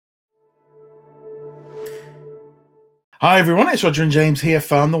Hi everyone, it's Roger and James here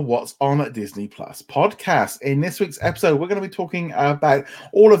from the What's on Disney Plus podcast. In this week's episode, we're going to be talking about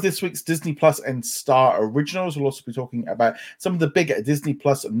all of this week's Disney Plus and Star originals. We'll also be talking about some of the big Disney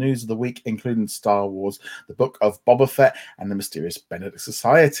Plus news of the week, including Star Wars, the Book of Boba Fett, and the Mysterious Benedict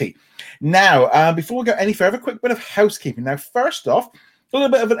Society. Now, before we go any further, a quick bit of housekeeping. Now, first off, a little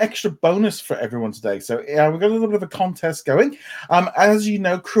bit of an extra bonus for everyone today. So we've got a little bit of a contest going. As you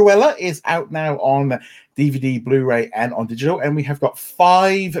know, Cruella is out now on DVD, Blu-ray, and on digital, and we have got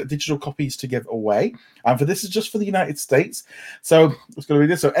 5 digital copies to give away. For this is just for the United States. So it's going to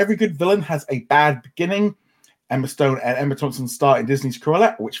be this. So every good villain has a bad beginning. Emma Stone and Emma Thompson star in Disney's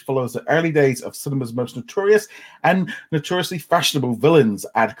Cruella, which follows the early days of cinema's most notorious and notoriously fashionable villains.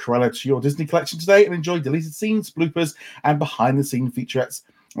 Add Cruella to your Disney collection today and enjoy deleted scenes, bloopers, and behind-the-scene featurettes.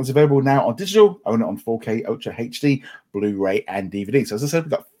 It's available now on digital, own it on 4K, Ultra HD, Blu-ray, and DVD. So as I said,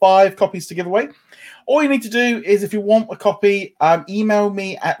 we've got 5 copies to give away. All you need to do is, if you want a copy, email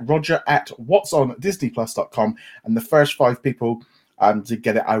me at roger@whatsondisneyplus.com, and the first 5 people to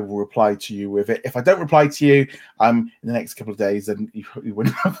get it, I will reply to you with it. If I don't reply to you in the next couple of days, then you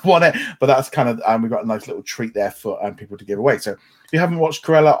wouldn't have won it. But that's kind of, we've got a nice little treat there for people to give away. So if you haven't watched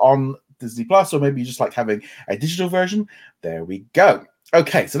Cruella on Disney Plus, or maybe you just like having a digital version, there we go.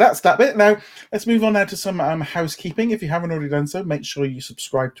 Okay, so that's that bit. Now, let's move on now to some housekeeping. If you haven't already done so, make sure you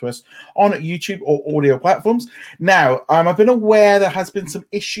subscribe to us on YouTube or audio platforms. Now, I've been aware there has been some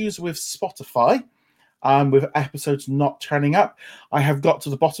issues with Spotify, with episodes not turning up. I have got to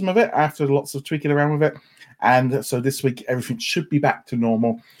the bottom of it after lots of tweaking around with it. And so this week, everything should be back to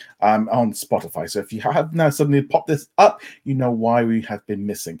normal on Spotify. So if you have now suddenly popped this up, you know why we have been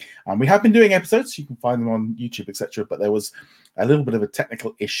missing. We have been doing episodes. You can find them on YouTube, etc. But there was a little bit of a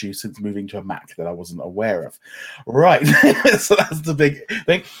technical issue since moving to a Mac that I wasn't aware of. Right. So that's the big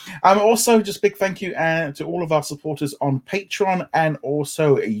thing. Also, just big thank you to all of our supporters on Patreon and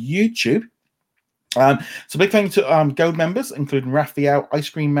also YouTube. So big thank you to Gold members, including Raphael, Ice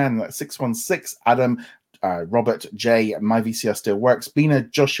Cream Man 616, Adam, Robert, Jay, My VCR Still Works, Bina,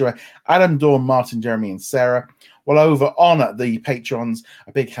 Joshua, Adam, Dawn, Martin, Jeremy, and Sarah. Well, over on the Patrons,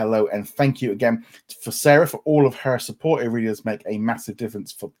 a big hello and thank you again for Sarah for all of her support. It really does make a massive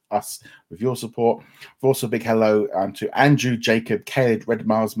difference for us with your support. Also, a big hello to Andrew, Jacob, Caleb, Red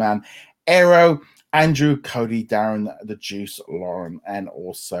Miles Man, Aero, Andrew, Cody, Darren, The Juice, Lauren, and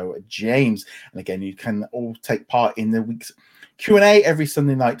also James. And again, you can all take part in the week's Q&A every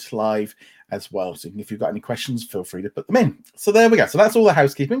Sunday night live as well. So if you've got any questions, feel free to put them in. So there we go. So that's all the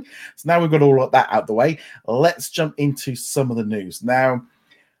housekeeping. So now we've got all of that out the way. Let's jump into some of the news. Now,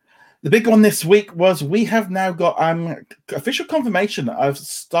 the big one this week was we have now got official confirmation of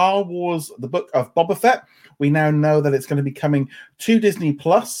Star Wars, the Book of Boba Fett. We now know that it's going to be coming to Disney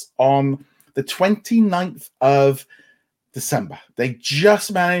Plus on the 29th of December. They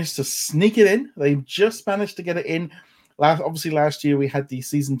just managed to sneak it in. They just managed to get it in. Obviously, last year we had the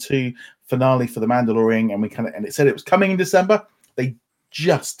season 2 finale for The Mandalorian, and it said it was coming in December. They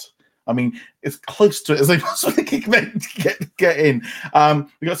just, it's close to it as they possibly can get in.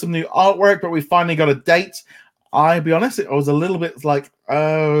 We got some new artwork, but we finally got a date. I'll be honest, it was a little bit like,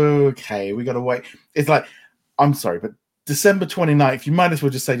 okay, we got to wait. It's like, I'm sorry, but December 29th, you might as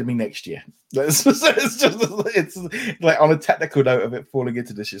well just say to me next year. It's like on a technical note of it falling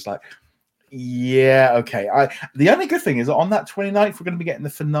into this, it's like, yeah, okay. The only good thing is on that 29th, we're going to be getting the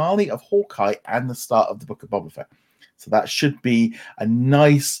finale of Hawkeye and the start of the Book of Boba Fett. So that should be a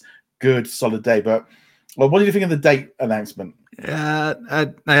nice, good, solid day. But well, what do you think of the date announcement? Yeah,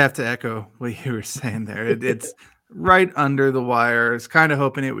 I have to echo what you were saying there. It's right under the wire. I was kind of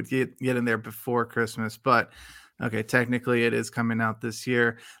hoping it would get in there before Christmas, but okay, technically it is coming out this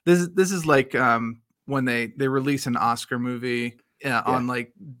year. This is like when they release an Oscar movie on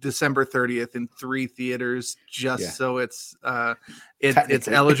like December 30th in 3 theaters, just so it's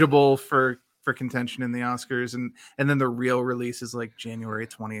eligible for contention in the Oscars, and then the real release is like January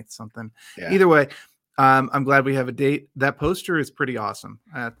 20th something. Yeah. Either way, I'm glad we have a date. That poster is pretty awesome,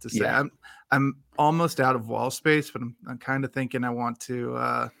 I have to say. Yeah. I'm almost out of wall space, but I'm kind of thinking I want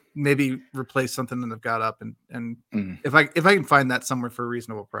to maybe replace something that I've got up, and if I can find that somewhere for a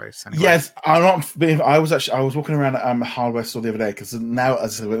reasonable price. Anyway. Yes, I was walking around at Hardware Store the other day, because now,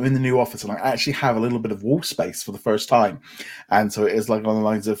 as I said, we're in the new office and I actually have a little bit of wall space for the first time, and so it is like on the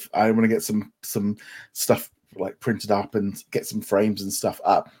lines of I want to get some stuff like printed up and get some frames and stuff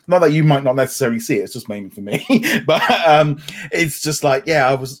up. Not that you might not necessarily see it, it's just mainly for me. But it's just like,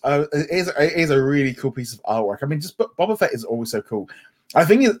 yeah, it is a really cool piece of artwork. Just Boba Fett is always so cool. I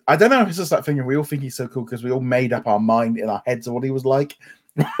don't know if it's just that thing, and we all think he's so cool because we all made up our mind in our heads of what he was like,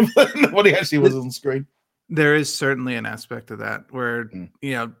 what he actually was on screen. There is certainly an aspect of that where,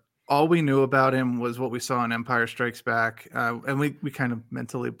 Mm. all we knew about him was what we saw in Empire Strikes Back. And we kind of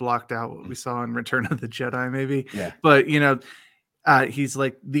mentally blocked out what we saw in Return of the Jedi, maybe. Yeah. But, he's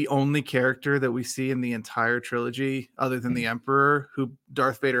like the only character that we see in the entire trilogy, other than the Emperor, who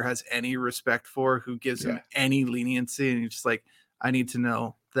Darth Vader has any respect for, who gives him any leniency. And he's just like, I need to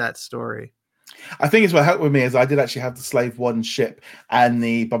know that story. I think it's what helped with me is I did actually have the Slave One ship and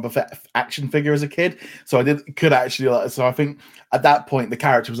the Boba Fett action figure as a kid, so I could actually. So I think at that point the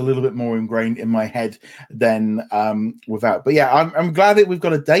character was a little bit more ingrained in my head than without. But yeah, I'm glad that we've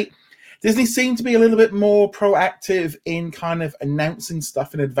got a date. Disney seemed to be a little bit more proactive in kind of announcing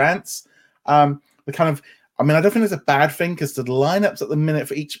stuff in advance. I don't think it's a bad thing because the lineups at the minute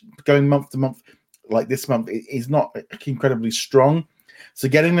for each going month to month, like this month, is not incredibly strong. So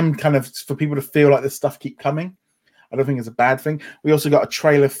getting them kind of for people to feel like this stuff keep coming, I don't think is a bad thing. We also got a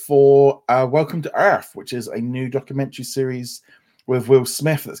trailer for Welcome to Earth, which is a new documentary series with Will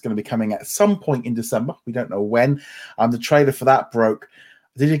Smith that's going to be coming at some point in December. We don't know when. The trailer for that broke.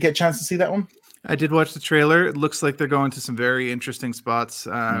 Did you get a chance to see that one? I did watch the trailer. It looks like they're going to some very interesting spots.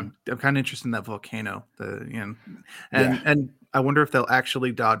 I'm kind of interested in that volcano. And I wonder if they'll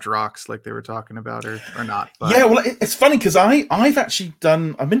actually dodge rocks like they were talking about or not. But. Yeah, well, it's funny because I've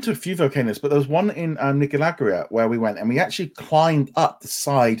been to a few volcanoes, but there was one in Nicaragua where we went and we actually climbed up the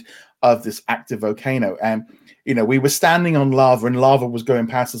side of this active volcano. And, we were standing on lava and lava was going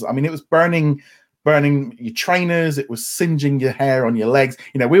past us. I mean, it was burning your trainers. It was singeing your hair on your legs.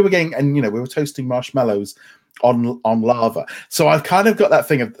 We were we were toasting marshmallows on lava. So I've kind of got that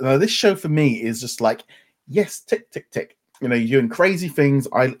thing of this show for me is just like, yes, tick, tick, tick. You're doing crazy things.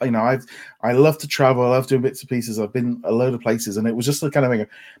 I love to travel. I love doing bits and pieces. I've been a load of places, and it was just the kind of thing.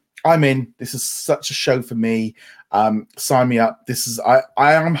 I'm in. This is such a show for me. Sign me up.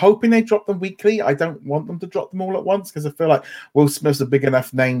 I am hoping they drop them weekly. I don't want them to drop them all at once because I feel like Will Smith's a big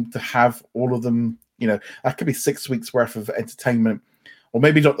enough name to have all of them. That could be 6 weeks worth of entertainment, or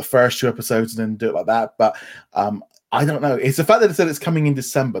maybe drop the first 2 episodes and then do it like that. But I don't know. It's the fact that it said it's coming in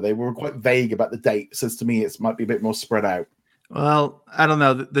December. They were quite vague about the date. Says to me it might be a bit more spread out. Well, I don't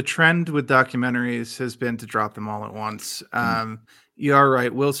know. The trend with documentaries has been to drop them all at once. You are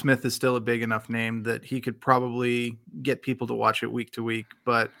right. Will Smith is still a big enough name that he could probably get people to watch it week to week.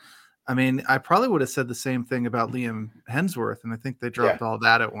 But I mean, I probably would have said the same thing about Liam Hemsworth, and I think they dropped all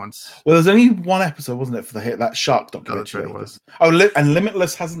that at once. Well, there's only one episode, wasn't it, for that shark documentary? Oh, that's right, it was. Oh, and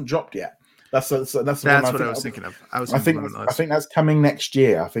Limitless hasn't dropped yet. That's what I was thinking of. I think that's coming next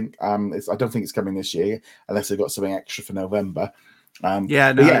year. I think I don't think it's coming this year unless they've got something extra for November. I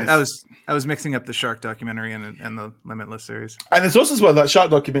was mixing up the shark documentary and the Limitless series. And there's also as well that shark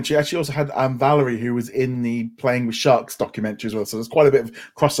documentary actually also had Valerie, who was in the Playing with Sharks documentary as well. So there's quite a bit of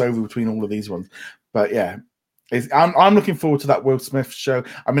crossover between all of these ones. But yeah, I'm looking forward to that Will Smith show.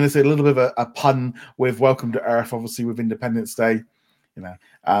 I'm going to say a little bit of a pun with Welcome to Earth, obviously with Independence Day.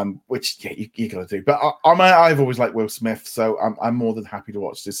 Which you gotta do. But I've always liked Will Smith, so I'm more than happy to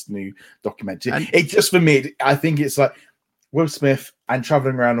watch this new documentary. It just for me, I think it's like Will Smith and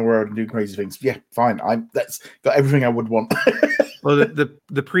traveling around the world and doing crazy things. Yeah, fine. That's got everything I would want. Well,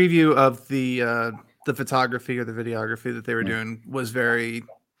 the preview of the photography or the videography that they were doing was very,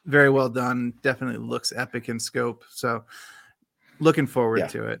 very well done. Definitely looks epic in scope. So looking forward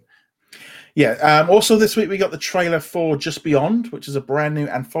to it. Yeah. Also, this week we got the trailer for Just Beyond, which is a brand new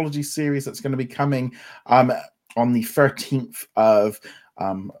anthology series that's going to be coming on the 13th of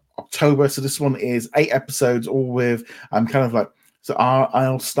October. So this one is 8 episodes, all with kind of like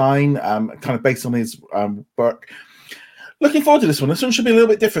R.L. Stine, kind of based on his work. Looking forward to this one. This one should be a little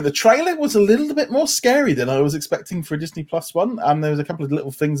bit different. The trailer was a little bit more scary than I was expecting for a Disney Plus one. There was a couple of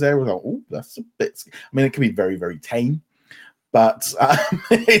little things there. We go, oh, that's a bit. I mean, it can be very, very tame. But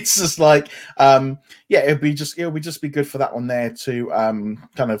it's just like, it'll be just be good for that one there to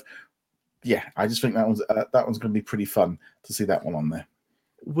kind of, I just think that one's going to be pretty fun to see that one on there.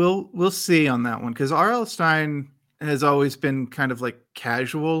 We'll see on that one because R.L. Stine has always been kind of like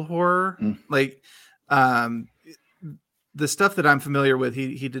casual horror, like the stuff that I'm familiar with.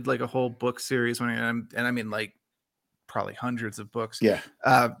 He did like a whole book series and I mean like probably hundreds of books,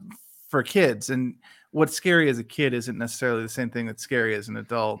 for kids. And what's scary as a kid isn't necessarily the same thing that's scary as an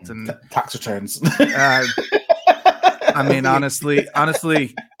adult. And tax returns. I mean, honestly,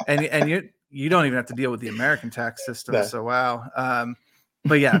 and you don't even have to deal with the American tax system. No. So wow.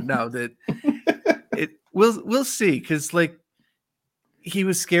 But yeah, no, we'll see. Cause like he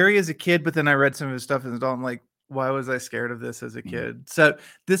was scary as a kid, but then I read some of his stuff as an adult. I'm like, why was I scared of this as a kid? So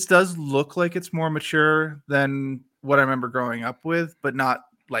this does look like it's more mature than what I remember growing up with, but not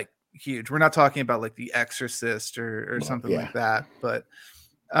like huge. We're not talking about like The Exorcist or something like that, but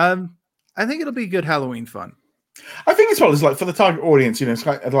I think it'll be good Halloween fun. I think as well as like for the target audience, it's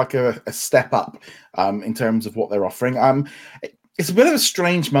like a step up in terms of what they're offering. It's a bit of a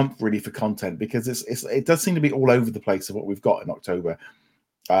strange month really for content because it does seem to be all over the place of what we've got in October,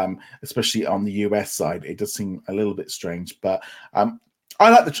 especially on the US side. It does seem a little bit strange, but I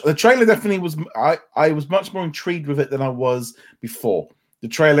like the trailer. Definitely was. I was much more intrigued with it than I was before. The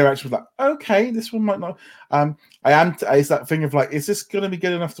trailer actually was like, okay, this one might not. It's that thing of like, is this going to be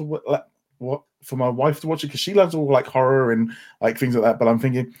good enough to what for my wife to watch it? Because she loves all like horror and like things like that. But I'm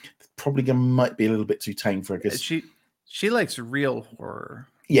thinking probably might be a little bit too tame for her. Because she likes real horror.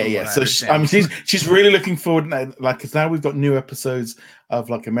 Yeah. So she's really looking forward now, like, because now we've got new episodes of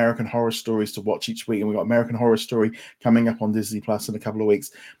like American Horror Stories to watch each week, and we've got American Horror Story coming up on Disney Plus in a couple of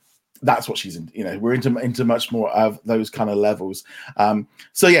weeks. That's what she's in. We're into much more of those kind of levels.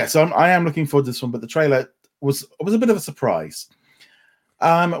 So I am looking forward to this one, but the trailer was a bit of a surprise.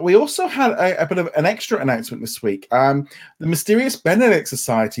 We also had a bit of an extra announcement this week. The Mysterious Benedict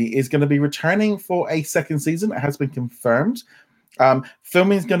Society is going to be returning for a second season. It has been confirmed.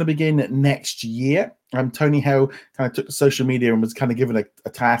 Filming is going to begin next year. Tony Hale kind of took to social media and was kind of given a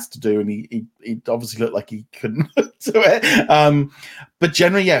task to do, and he obviously looked like he couldn't do it. But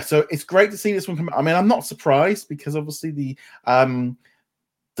generally, yeah. So it's great to see this one come. I mean, I'm not surprised because obviously the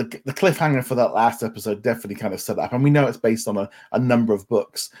cliffhanger for that last episode definitely kind of set up, and we know it's based on a number of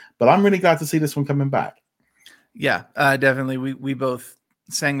books. But I'm really glad to see this one coming back. Yeah, definitely. We both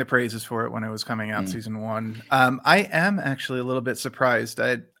sang the praises for it when it was coming out, season 1. I am actually a little bit surprised.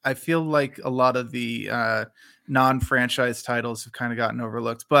 I feel like a lot of the non-franchise titles have kind of gotten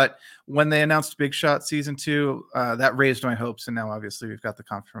overlooked, but when they announced Big Shot season 2, that raised my hopes, and now obviously we've got the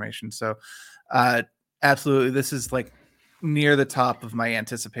confirmation. So absolutely, this is like near the top of my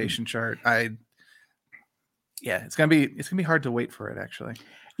anticipation chart. It's gonna be hard to wait for it, actually.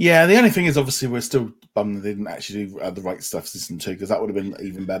 Yeah, the only thing is, obviously, we're still bummed they didn't actually do The Right Stuff season 2, because that would have been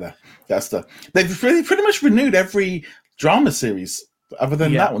even better. They've pretty much renewed every drama series other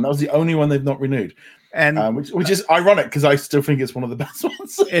than that one. That was the only one they've not renewed, and which is ironic because I still think it's one of the best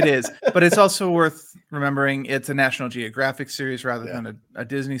ones. It is, but it's also worth remembering it's a National Geographic series rather than a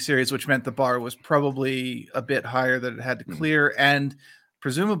Disney series, which meant the bar was probably a bit higher that it had to clear, and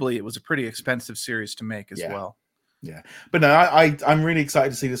presumably it was a pretty expensive series to make as well. Yeah, but no, I'm really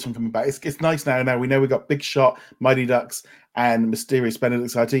excited to see this one coming back. It's nice now. Now we know we got Big Shot, Mighty Ducks, and Mysterious Benedict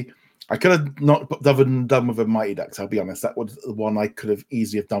Society. I could have not done with a Mighty Ducks. I'll be honest, that was the one I could have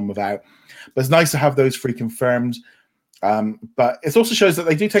easily have done without. But it's nice to have those 3 confirmed. But it also shows that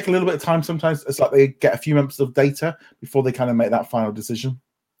they do take a little bit of time. Sometimes it's like they get a few months of data before they kind of make that final decision.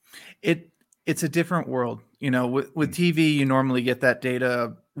 It's a different world, With TV, you normally get that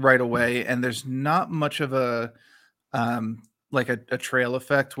data right away, and there's not much of a like a trail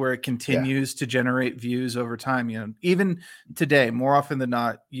effect where it continues to generate views over time. Even today, more often than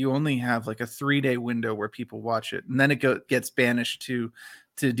not, you only have like a 3-day window where people watch it, and then it gets banished to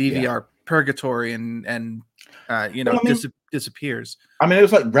DVR purgatory and disappears. I mean, it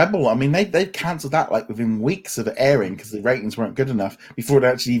was like Rebel. I mean, they cancelled that like within weeks of it airing because the ratings weren't good enough before it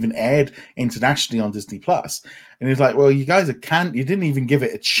actually even aired internationally on Disney Plus. And he was like, well, you guys you didn't even give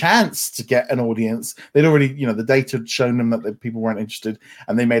it a chance to get an audience. They'd already, the data had shown them that the people weren't interested,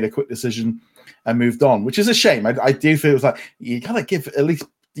 and they made a quick decision and moved on, which is a shame. I do feel it was like, you gotta give at least,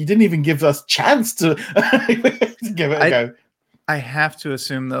 you didn't even give us a chance to give it a go. I have to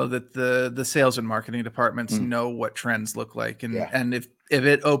assume though that the sales and marketing departments know what trends look like, and if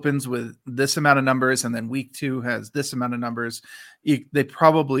it opens with this amount of numbers and then week 2 has this amount of numbers, they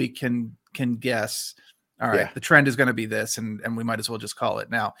probably can guess. All right, the trend is going to be this, and we might as well just call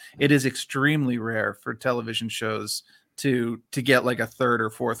it. Now, it is extremely rare for television shows to get like a 3rd or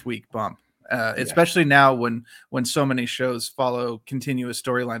 4th week bump, especially now when so many shows follow continuous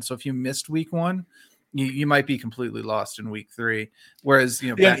storylines. So if you missed week 1. You might be completely lost in week 3, whereas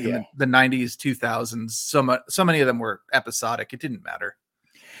back in the 90s, 2000s, so many of them were episodic. It didn't matter.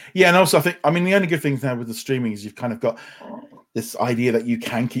 Yeah, and also I think the only good thing now with the streaming is you've kind of got this idea that you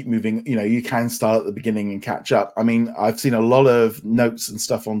can keep moving. You can start at the beginning and catch up. I mean, I've seen a lot of notes and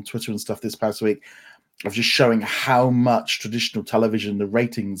stuff on Twitter and stuff this past week of just showing how much traditional television, the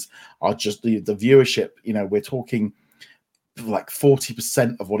ratings are just the viewership. We're talking like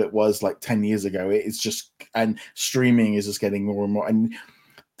 40% of what it was like 10 years ago. It's just, and streaming is just getting more and more, and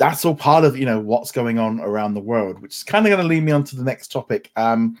that's all part of what's going on around the world, which is kind of going to lead me on to the next topic.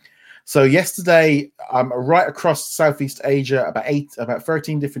 So yesterday, right across Southeast Asia, about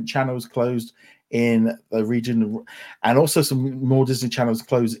 13 different channels closed in the region, and also some more Disney channels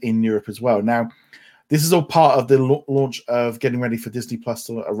close in Europe as well. Now, this is all part of the launch of getting ready for Disney Plus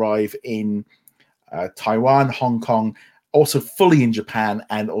to arrive in Taiwan, Hong Kong, also fully in Japan,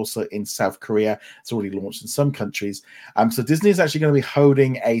 and also in South Korea. It's already launched in some countries. So Disney is actually going to be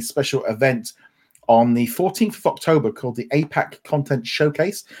holding a special event on the 14th of October called the APAC Content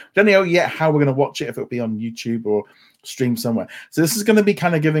Showcase. We don't know yet how we're going to watch it, if it'll be on YouTube or stream somewhere. So this is going to be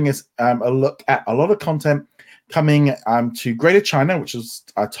kind of giving us a look at a lot of content coming to Greater China, which is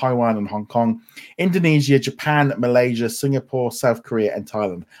Taiwan and Hong Kong, Indonesia, Japan, Malaysia, Singapore, South Korea, and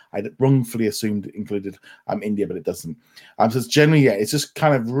Thailand. I wrongfully assumed it included India, but it doesn't. So it's generally, it's just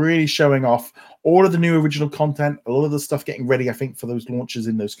kind of really showing off all of the new original content, a lot of the stuff getting ready, I think, for those launches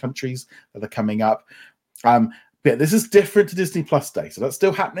in those countries that are coming up. But this is different to Disney Plus Day. So that's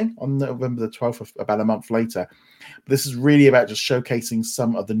still happening on November the 12th, about a month later. But this is really about just showcasing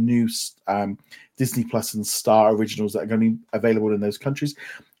some of the new Disney Plus and Star originals that are going to be available in those countries.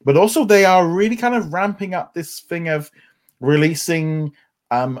 But also they are really kind of ramping up this thing of releasing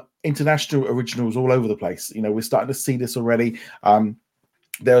international originals all over the place. You know, we're starting to see this already.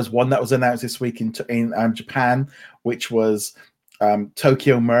 There was one that was announced this week in Japan, which was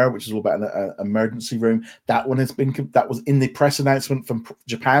Tokyo Mirror, which is all about an emergency room. That one that was in the press announcement from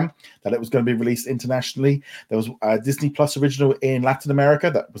Japan that it was going to be released internationally. There was a Disney Plus original in Latin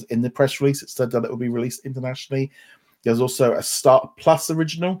America that was in the press release. It said that it would be released internationally. There's also a Star Plus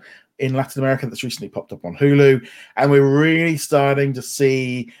original in Latin America that's recently popped up on Hulu, and we're really starting to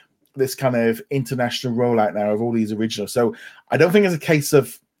see this kind of international rollout now of all these originals. So I don't think it's a case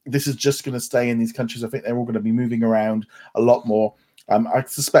of this is just going to stay in these countries. I think they're all going to be moving around a lot more. I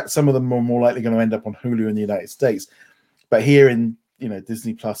suspect some of them are more likely going to end up on Hulu in the United States. But here in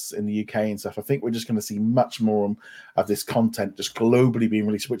Disney Plus in the UK and stuff, I think we're just going to see much more of this content just globally being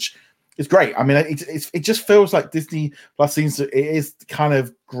released, which is great. I mean, it just feels like Disney Plus is kind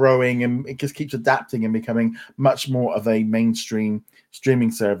of growing, and it just keeps adapting and becoming much more of a mainstream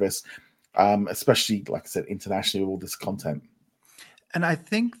streaming service, especially, like I said, internationally with all this content. And I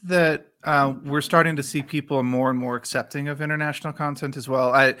think that we're starting to see people more and more accepting of international content as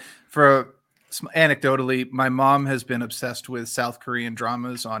well. Anecdotally, my mom has been obsessed with South Korean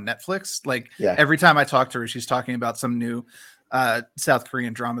dramas on Netflix. Every time I talk to her, she's talking about some new South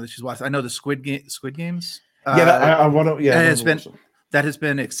Korean drama that she's watched. I know the Squid Games. That has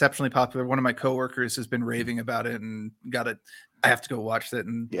been exceptionally popular. One of my coworkers has been raving about it and I have to go watch it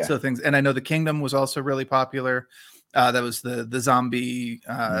so things. And I know The Kingdom was also really popular. That was the zombie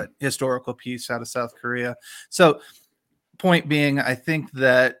historical piece out of South Korea. So point being, I think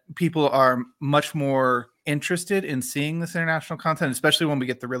that people are much more interested in seeing this international content, especially when we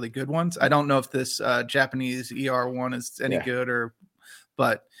get the really good ones. I don't know if this Japanese ER one is any good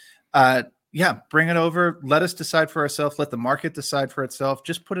but bring it over. Let us decide for ourselves. Let the market decide for itself.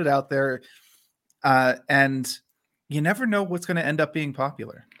 Just put it out there. And you never know what's going to end up being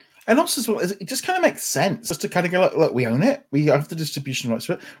popular. And also, as well, it just kind of makes sense just to kind of go, look, we own it. We have the distribution rights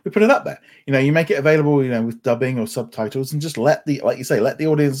for it. We put it up there. You make it available, with dubbing or subtitles, and just let the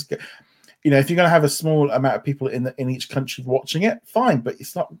audience go. If you're going to have a small amount of people in each country watching it, fine. But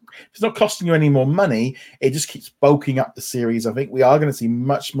it's not costing you any more money. It just keeps bulking up the series. I think we are going to see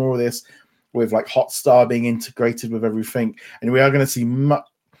much more of this with like Hotstar being integrated with everything, and we are going to see much.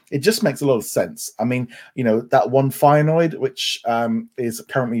 It just makes a lot of sense. I mean, that one Feyenoord, which is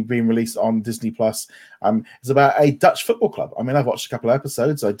currently being released on Disney Plus, is about a Dutch football club. I mean, I've watched a couple of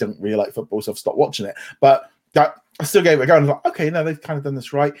episodes. I don't really like football, so I've stopped watching it. But I still gave it a go. And I was like, okay, no, they've kind of done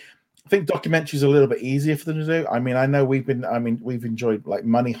this right. I think documentaries are a little bit easier for them to do. I mean, I know we've enjoyed like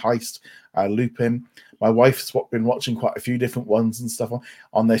Money Heist, Lupin. My wife's been watching quite a few different ones and stuff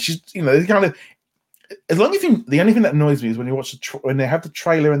on there. She's, they kind of. As long as the only thing that annoys me is when you watch when they have the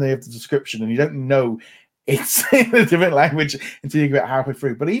trailer and they have the description and you don't know it's in a different language until you get halfway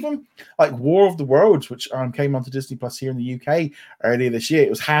through. But even like War of the Worlds, which came onto Disney Plus here in the UK earlier this year, it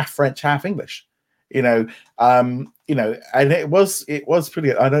was half French, half English. And it was pretty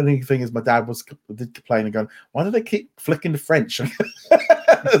good. I don't think as my dad did complain and going, why do they keep flicking to French? I'm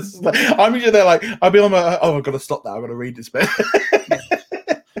usually there like I'll be on my I've got to stop that. I've got to read this bit.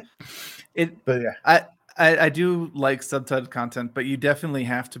 I do like subtitled content, but you definitely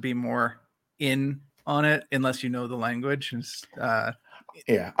have to be more in on it unless you know the language. I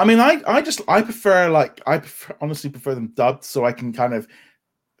mean, I honestly prefer them dubbed so I can kind of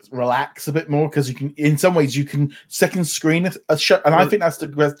relax a bit more, because in some ways you can second screen a show, and I think that's the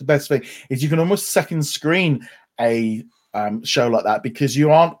best thing is you can almost second screen a show like that, because you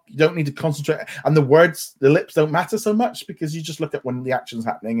don't need to concentrate, and the lips don't matter so much, because you just look at when the action's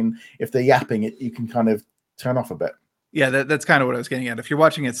happening, and if they're yapping it, you can kind of turn off a bit. Yeah, that's kind of what I was getting at. If you're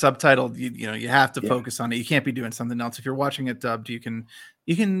watching it subtitled, you have to focus on it. You can't be doing something else. If you're watching it dubbed, you can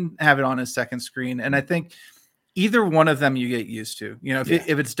have it on a second screen. And I think either one of them you get used to.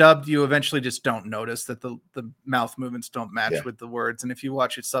 If it's dubbed, you eventually just don't notice that the mouth movements don't match with the words. And if you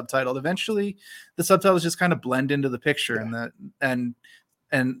watch it subtitled, eventually the subtitles just kind of blend into the picture. And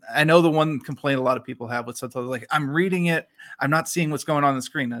I know the one complaint a lot of people have with subtitles, like, I'm reading it, I'm not seeing what's going on the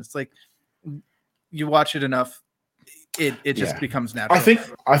screen. And it's like, you watch it enough, it just becomes natural.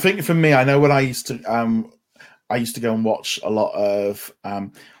 I think for me, I know when I used to go and watch a lot of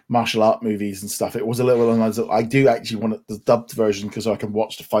martial art movies and stuff, it was a little, I do actually want the dubbed version, because I can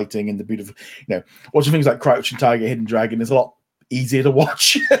watch the fighting and the beautiful, watching things like Crouching Tiger, Hidden Dragon is a lot easier to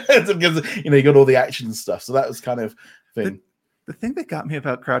watch because you got all the action and stuff. So that was kind of thing. The thing that got me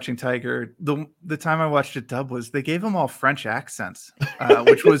about Crouching Tiger, the time I watched it dub, was they gave them all French accents,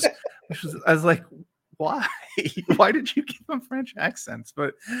 which was I was like, why? Why did you give them French accents?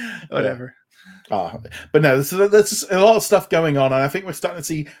 But whatever. But no, there's a lot of stuff going on, and I think we're starting to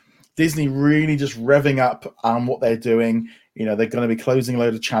see Disney really just revving up what they're doing. They're going to be closing a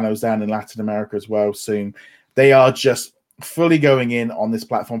load of channels down in Latin America as well soon. They are just fully going in on this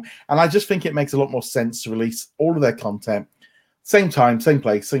platform, and I just think it makes a lot more sense to release all of their content same time, same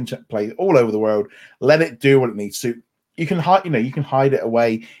place, same place, all over the world. Let it do what it needs to. You can hide, you can hide it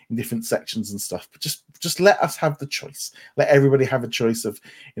away in different sections and stuff, but just let us have the choice. Let everybody have a choice of,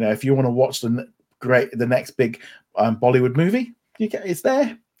 if you want to watch the next big Bollywood movie, it's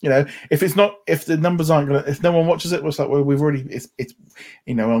there. If the numbers aren't gonna, if no one watches it, it's like, well, we've already, it's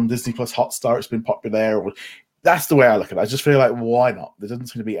on Disney Plus Hotstar, it's been popular there. Or, that's the way I look at it. I just feel like, why not? There doesn't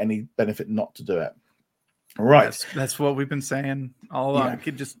seem to be any benefit not to do it. Right. That's what we've been saying all along.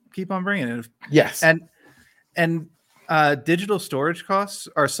 Could just keep on bringing it. Yes. And digital storage costs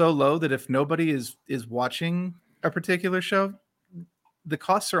are so low that if nobody is watching a particular show, the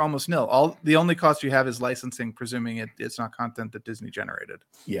costs are almost nil. The only cost you have is licensing, presuming it's not content that Disney generated.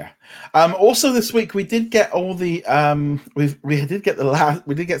 Yeah. Also this week we did get all the we did get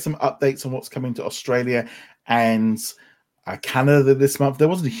some updates on what's coming to Australia and Canada this month. There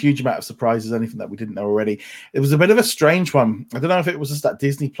wasn't a huge amount of surprises, anything that we didn't know already. It was a bit of a strange one. I don't know if it was just that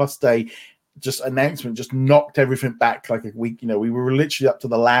Disney Plus Day announcement just knocked everything back like a week. We were literally up to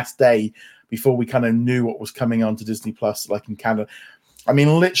the last day before we kind of knew what was coming on to Disney Plus, like in Canada. I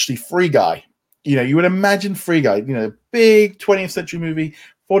mean, literally, Free Guy. You would imagine Free Guy, big 20th century movie,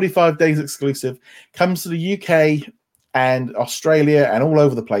 45 days exclusive, comes to the UK and Australia and all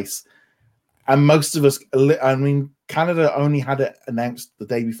over the place. And most of us, Canada only had it announced the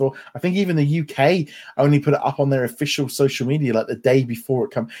day before. I think even the UK only put it up on their official social media like the day before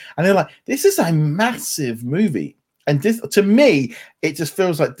it come. And they're like, this is a massive movie. And to me, it just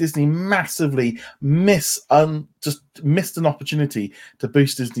feels like Disney massively missed an opportunity to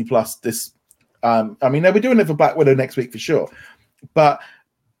boost Disney Plus. They'll be doing it for Black Widow next week for sure. But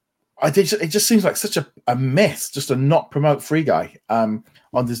it just seems like such a miss just to not promote Free Guy on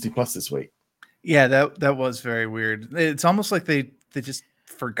Disney Plus this week. Yeah, that was very weird. It's almost like they just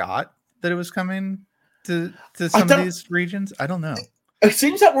forgot that it was coming to some of these regions. I don't know. It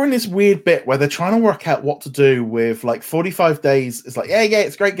seems like we're in this weird bit where they're trying to work out what to do with 45 days. It's like, yeah,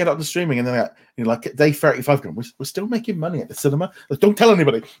 it's great, get it on the streaming. And then day 35, going, we're still making money at the cinema. Like, don't tell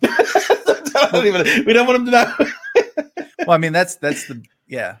anybody. Don't tell anybody. We don't want them to know. Well, I mean, that's the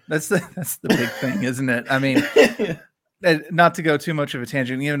big thing, isn't it? I mean, not to go too much of a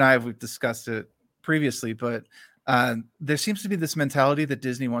tangent, you and I we've discussed it previously, but there seems to be this mentality that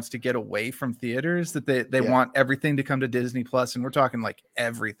Disney wants to get away from theaters, that they want everything to come to Disney Plus, and we're talking like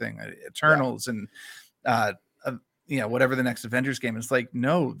everything, Eternals and whatever the next Avengers game. It's like,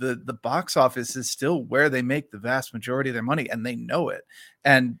 no, the box office is still where they make the vast majority of their money, and they know it.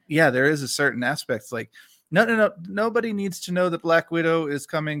 And there is a certain aspect like, no, nobody needs to know that Black Widow is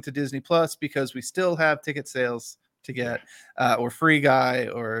coming to Disney Plus because we still have ticket sales to get, or Free Guy,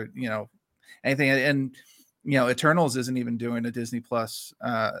 or anything. And Eternals isn't even doing a Disney Plus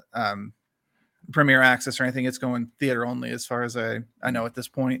premiere access or anything. It's going theater only, as far as I know at this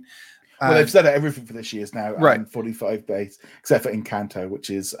point. Well, they've said everything for this year is now right. 45 days, except for Encanto, which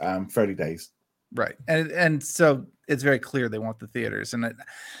is 30 days. Right, and so it's very clear they want the theaters, and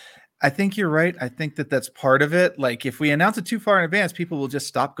I think you're right. I think that's part of it. Like, if we announce it too far in advance, people will just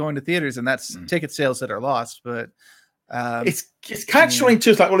stop going to theaters, and that's ticket sales that are lost. But it's catch-22.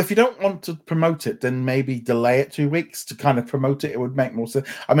 It's like, well, if you don't want to promote it, then maybe delay it 2 weeks to kind of promote it. It would make more sense.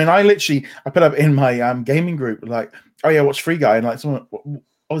 I mean, I put up in my gaming group, like, oh yeah, watch Free Guy, and like someone,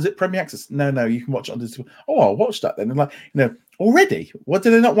 oh, is it Premier Access? No, you can watch it on Disney. Oh, I'll watch that then. And like, already, what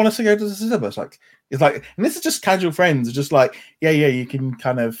do they not want us to go to the cinema? It's like, and this is just casual friends. It's just like, yeah, you can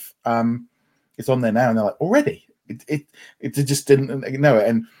kind of, it's on there now, and they're like, already. It just didn't know it,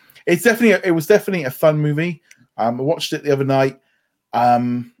 and it was definitely a fun movie. I watched it the other night.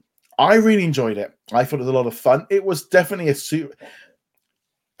 I really enjoyed it. I thought it was a lot of fun. It was definitely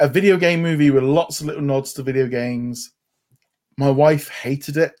a video game movie with lots of little nods to video games. My wife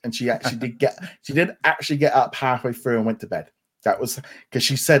hated it, and she did actually get up halfway through and went to bed. That was because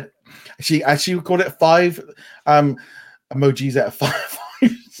she said she called it 5 emojis out of 5.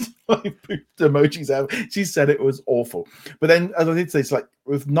 5 emojis out. She said it was awful. But then, as I did say, it's like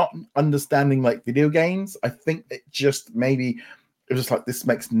with not understanding like video games, I think it just maybe it was just like, this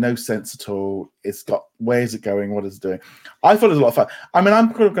makes no sense at all. It's got, where is it going? What is it doing? I thought it was a lot of fun. I mean,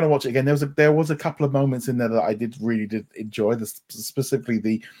 I'm going to watch it again. There was a couple of moments in there that I really did enjoy, specifically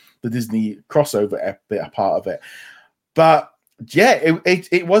the Disney crossover bit, a part of it. But yeah,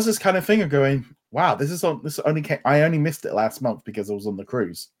 it was this kind of thing of going, wow, I only missed it last month because I was on the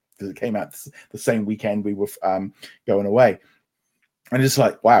cruise, because it came out the same weekend we were going away. And it's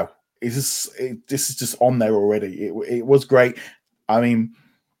like, wow, this is just on there already. It was great. I mean,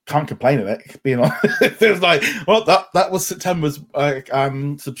 can't complain of it being on. It was like, well, that was September's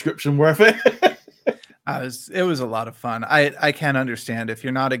subscription worth it. It was a lot of fun. I can understand if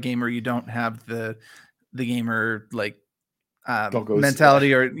you're not a gamer, you don't have the gamer like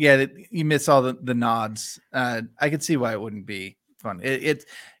mentality, or you miss all the nods. I could see why it wouldn't be fun.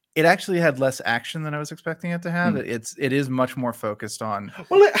 It actually had less action than I was expecting it to have. It is much more focused on.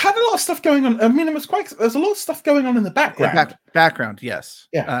 Well, it had a lot of stuff going on. I mean, there's a lot of stuff going on in the background. Background, yes.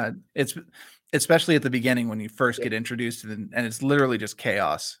 Yeah. It's especially at the beginning when you first get introduced, and it's literally just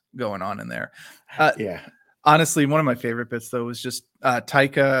chaos going on in there. Yeah. Honestly, one of my favorite bits though was just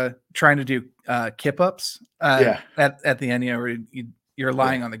Taika trying to do kip ups. At the end, where you're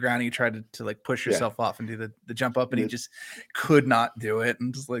lying on the ground and you try to like push yourself off and do the jump up, and he just could not do it,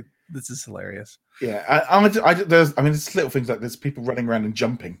 and just like, this is hilarious. There's little things like there's people running around and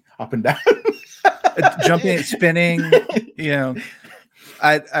jumping up and down, jumping, spinning.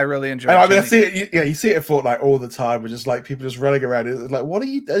 I really enjoy it. I mean, I see it. You see it at Fortnite all the time. We're just like people just running around. It's like, what are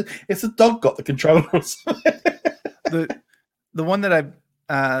you doing? It's a dog got the controllers. The one that I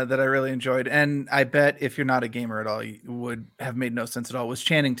really enjoyed, and I bet if you're not a gamer at all, you would have made no sense at all, was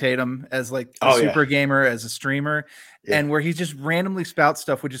Channing Tatum as like a super gamer, as a streamer, and where he just randomly spouts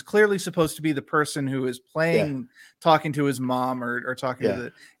stuff, which is clearly supposed to be the person who is playing, talking to his mom or talking to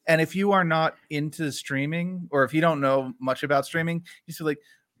the. And if you are not into streaming, or if you don't know much about streaming, you see like,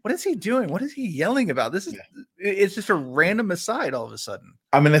 what is he doing? What is he yelling about? This is it's just a random aside all of a sudden.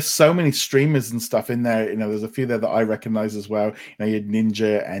 I mean, there's so many streamers and stuff in there. There's a few there that I recognize as well. You had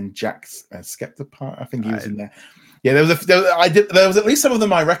Ninja and Jack's Skeptopart. I think he was in there. Yeah, there was at least some of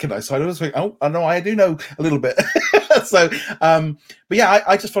them I recognize. So I was like, oh, I know, I do know a little bit. So, but yeah,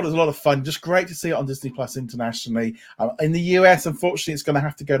 I just thought it was a lot of fun. Just great to see it on Disney Plus internationally. In the US, unfortunately, it's going to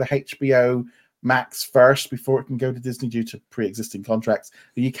have to go to HBO Max first before it can go to Disney due to pre-existing contracts.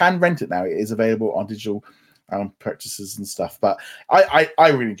 But you can rent it now. It is available on digital purchases and stuff. But I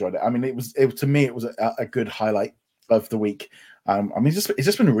really enjoyed it. I mean, to me it was a good highlight of the week. I mean, it's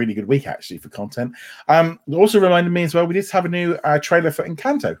just been a really good week actually for content. It also reminded me as well, we did have a new trailer for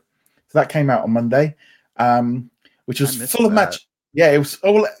Encanto. So that came out on Monday, which was full of magic. Yeah, it was.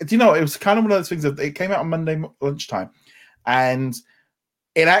 Oh, well, do you know? It was kind of one of those things that it came out on Monday lunchtime, and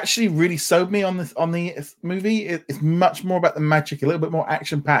it actually really sold me on the movie. It's much more about the magic, a little bit more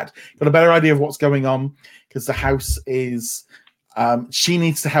action packed. Got a better idea of what's going on because the house is. She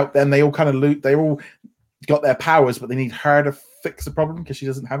needs to help them. They all kind of loot. They all got their powers, but they need her to fix the problem because she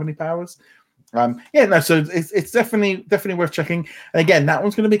doesn't have any powers. So it's definitely worth checking. And again, that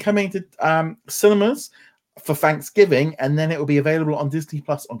one's going to be coming to cinemas for Thanksgiving, and then it will be available on Disney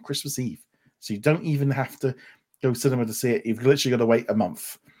Plus on Christmas Eve. So you don't even have to go cinema to see it. You've literally got to wait a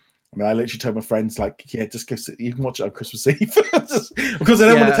month. I mean, I literally told my friends, like, yeah, just go see, you can watch it on Christmas Eve. Because they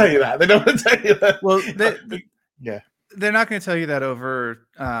don't want to tell you that. They don't want to tell you that. Well, they're not going to tell you that over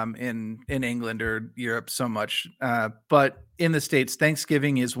in England or Europe so much. But in the States,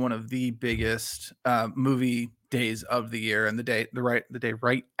 Thanksgiving is one of the biggest movie days of the year, and the day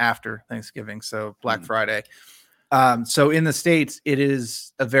right after Thanksgiving, so Black Friday. So in the States, it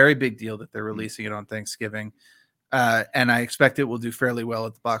is a very big deal that they're releasing it on Thanksgiving. And I expect it will do fairly well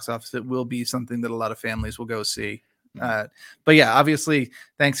at the box office. It will be something that a lot of families will go see. But yeah, obviously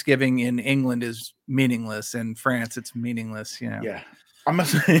Thanksgiving in England is meaningless. In France, it's meaningless. Yeah, I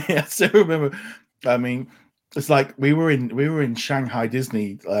must say, I still remember. I mean, It's like we were in Shanghai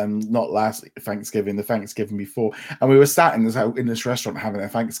Disney, not last Thanksgiving, the Thanksgiving before, and we were sat in this restaurant having a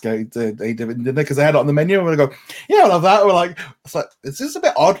Thanksgiving dinner because they had it on the menu, and we go, yeah, I love that. We're like, it's like, this is a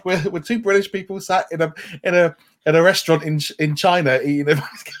bit odd. We're two British people sat in a restaurant in China eating a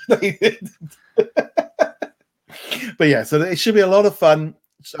Thanksgiving. But yeah, so it should be a lot of fun.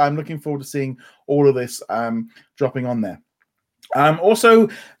 I'm looking forward to seeing all of this dropping on there. Also,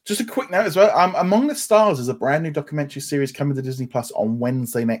 just a quick note as well. Among the Stars is a brand new documentary series coming to Disney Plus on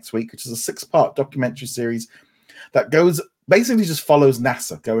Wednesday next week, which is a 6-part documentary series that basically just follows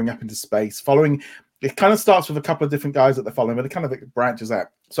NASA going up into space. It kind of starts with a couple of different guys that they're following, but it kind of branches out.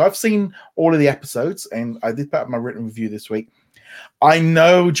 So I've seen all of the episodes, and I did put up my written review this week. I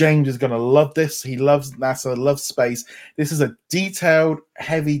know James is going to love this. He loves NASA, loves space. This is a detailed,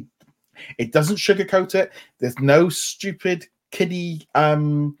 heavy. It doesn't sugarcoat it. There's no stupid kiddie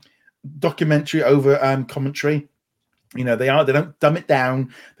documentary over commentary. You know, they don't dumb it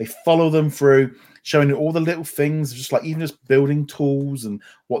down. They follow them through, showing all the little things, just like even just building tools and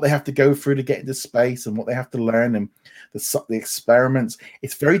what they have to go through to get into space and what they have to learn and the experiments.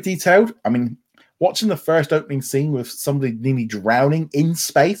 It's very detailed. I mean, watching the first opening scene with somebody nearly drowning in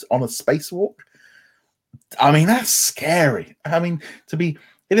space on a spacewalk, I mean, that's scary. I mean, to be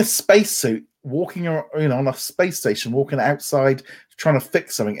in a spacesuit, walking around, you know, on a space station, walking outside, trying to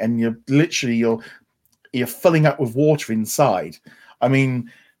fix something, and you're filling up with water inside. I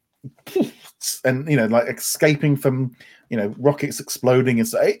mean, and you know, like escaping from, you know, rockets exploding, and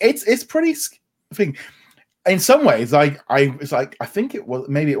so it's pretty thing. In some ways, I think it was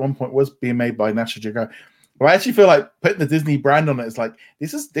maybe at one point was being made by National Geographic. But I actually feel like putting the Disney brand on it is like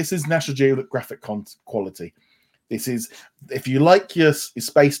this is National Geographic quality. This is, if you like your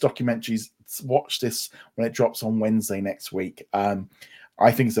space documentaries, watch this when it drops on Wednesday next week. I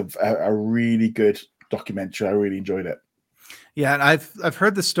think it's a really good documentary. I really enjoyed it. Yeah, and I've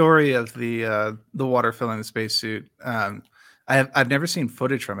heard the story of the water filling the spacesuit. I've never seen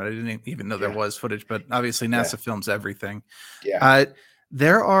footage from it. I didn't even know there was footage, but obviously NASA films everything. Yeah,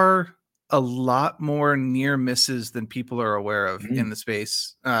 there are a lot more near misses than people are aware of in the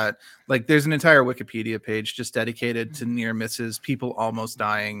space. Like there's an entire Wikipedia page just dedicated to near misses, people almost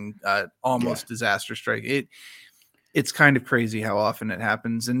dying, almost disaster strike. It's kind of crazy how often it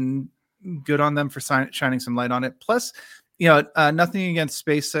happens, and good on them for shining some light on it. Plus, you know, nothing against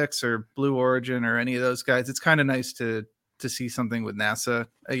SpaceX or Blue Origin or any of those guys. It's kind of nice to see something with NASA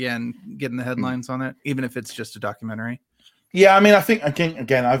again, getting the headlines on it, even if it's just a documentary. Yeah, I mean, I think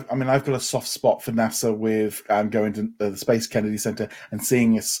again, I've got a soft spot for NASA with going to the Space Kennedy Center and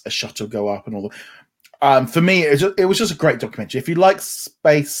seeing a shuttle go up and all that. For me, it was just a great documentary. If you like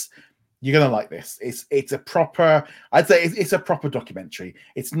space, you're gonna like this. It's a proper, I'd say it's a proper documentary.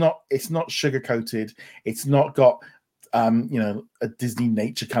 It's not sugar coated. It's not got you know, a Disney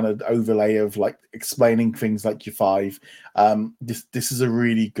nature kind of overlay of like explaining things like your five. This is a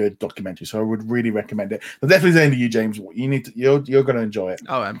really good documentary, so I would really recommend it. But definitely saying to you, James, you're going to enjoy it.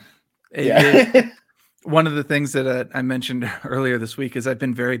 Oh, one of the things that I mentioned earlier this week is I've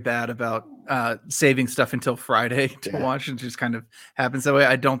been very bad about saving stuff until Friday to watch. It just kind of happens that way.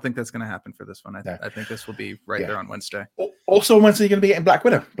 I don't think that's going to happen for this one. I think this will be there on Wednesday. Also on Wednesday, you're going to be getting Black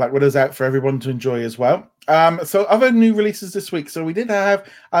Widow. Black Widow's out for everyone to enjoy as well. So other new releases this week. So we did have,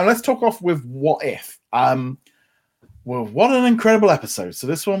 let's talk off with What If. Well, what an incredible episode. So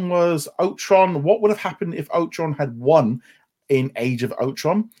this one was Ultron. What would have happened if Ultron had won in Age of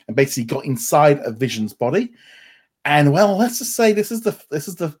Ultron and basically got inside a Vision's body? And well, let's just say this is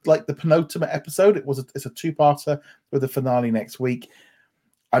the like the penultimate episode. It's a 2-parter with the finale next week.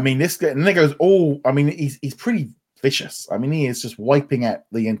 I mean, this guy, and then it goes all. I mean, he's pretty vicious. I mean, he is just wiping out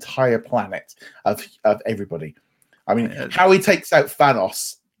the entire planet of everybody. I mean, how he takes out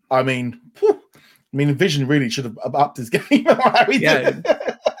Thanos. I mean, Vision really should have upped his game.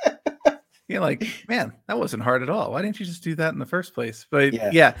 You're like, man, that wasn't hard at all. Why didn't you just do that in the first place? But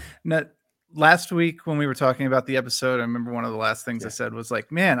last week when we were talking about the episode, I remember one of the last things I said was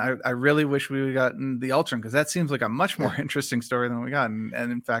like, man, I really wish we would have gotten the Ultron, because that seems like a much more interesting story than we got. And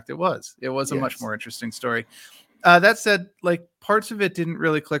in fact, it was a much more interesting story. That said, like parts of it didn't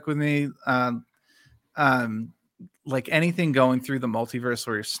really click with me. Like anything going through the multiverse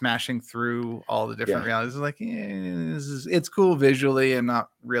where you're smashing through all the different realities, like it's cool visually. I'm not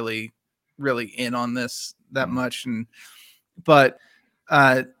really in on this that much, but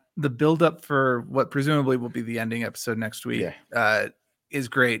the build up for what presumably will be the ending episode next week is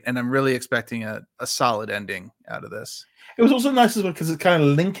great, and I'm really expecting a solid ending out of this. It was also nice as well because it's kind of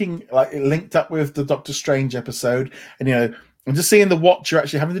linked up with the Doctor Strange episode, and you know, And just seeing the Watcher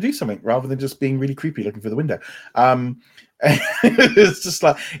actually having to do something rather than just being really creepy looking through the window. It's just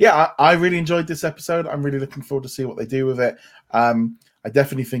like, yeah, I really enjoyed this episode. I'm really looking forward to see what they do with it. I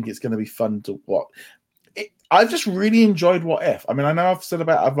definitely think it's going to be fun to watch. I've just really enjoyed What If. I mean, I know I've said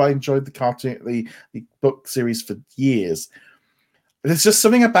about I enjoyed the cartoon, the book series for years. There's just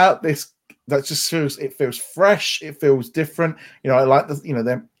something about this that just feels fresh. It feels different. I like the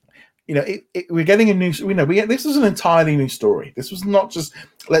them. We're getting a new. This was an entirely new story. This was not just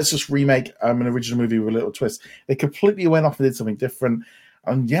let's just remake an original movie with a little twist. They completely went off and did something different,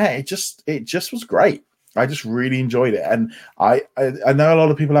 and yeah, it just was great. I just really enjoyed it, and I know a lot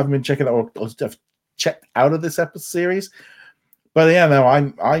of people haven't been checking it or have checked out of this episode series, but yeah, no,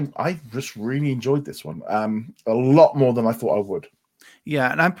 I just really enjoyed this one a lot more than I thought I would.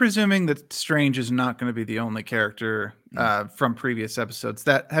 Yeah, and I'm presuming that Strange is not going to be the only character from previous episodes.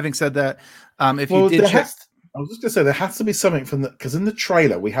 That having said that, if you did check, I was just going to say there has to be something from because in the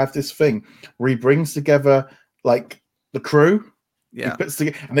trailer we have this thing where he brings together like the crew. Yeah, he puts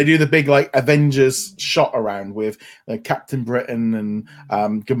together, and they do the big like Avengers shot around with Captain Britain and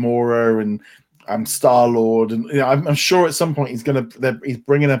Gamora and Star-Lord, and I'm sure at some point he's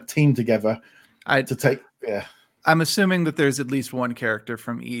bringing a team together to take. Yeah, I'm assuming that there's at least one character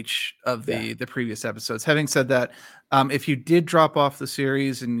from each of the previous episodes. Having said that, if you did drop off the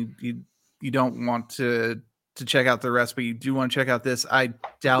series and you don't want to check out the rest, but you do want to check out this, I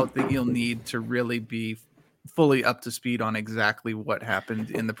doubt that you'll need to really be fully up to speed on exactly what happened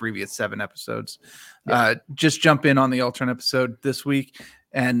in the previous 7 episodes. Yeah. Just jump in on the alternate episode this week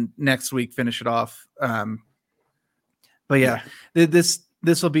and next week finish it off. But yeah. This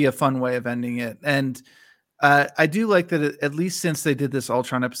will be a fun way of ending it. And I do like that at least since they did this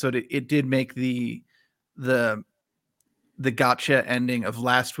Ultron episode, it did make the gotcha ending of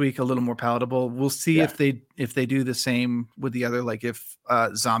last week a little more palatable. We'll see if they do the same with the other, like if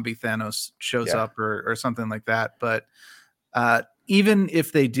zombie Thanos shows up or something like that. But even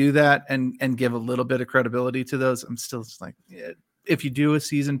if they do that and give a little bit of credibility to those, I'm still just like, if you do a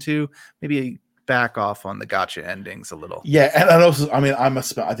season 2, maybe back off on the gotcha endings a little. Yeah, and also, I mean, I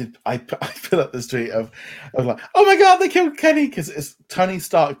must admit, I put up this tweet of like, oh my god, they killed Kenny, because Tony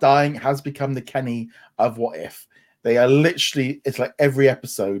Stark dying has become the Kenny of What If. They are literally, it's like every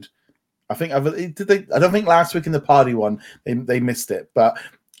episode. I don't think last week in the party one they missed it, but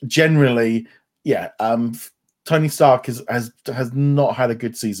generally, yeah, Tony Stark has not had a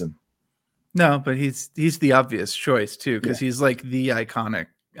good season. No, but he's the obvious choice too, because he's like the iconic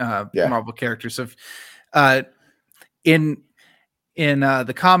Marvel character. So in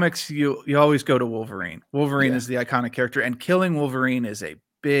the comics, you always go to Wolverine. Wolverine is the iconic character, and killing Wolverine is a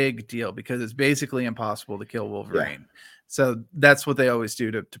big deal because it's basically impossible to kill Wolverine. So that's what they always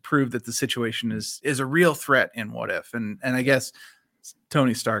do to prove that the situation is a real threat in What If. And I guess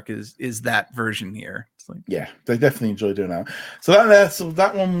Tony Stark is that version here. Like, yeah, they definitely enjoy doing that. So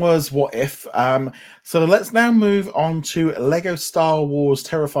that one was What If. So let's now move on to Lego Star Wars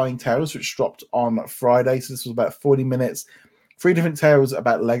Terrifying Tales, which dropped on Friday. So this was about 40 minutes. 3 different tales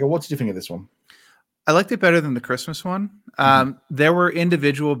about Lego. What did you think of this one? I liked it better than the Christmas one. There were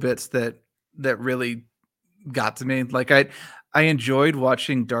individual bits that really got to me. Like I enjoyed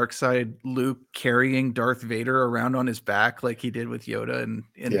watching Darkseid Luke carrying Darth Vader around on his back like he did with Yoda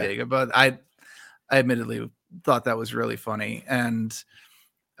in Dagobah. I admittedly thought that was really funny. And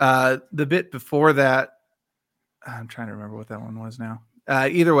the bit before that, I'm trying to remember what that one was now.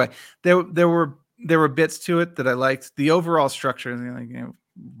 Either way, there were bits to it that I liked. The overall structure, like,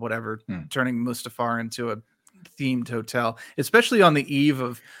 whatever, turning Mustafar into a themed hotel, especially on the eve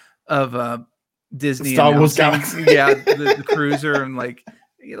of Disney Star Wars Galaxy, the cruiser, and like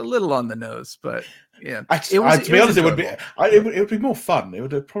a little on the nose, but yeah. To be honest, it would be more fun. It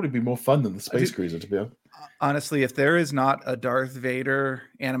would probably be more fun than the Space Cruiser, to be honest. Honestly, if there is not a Darth Vader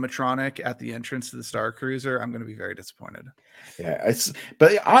animatronic at the entrance to the Star Cruiser, I'm going to be very disappointed. Yeah,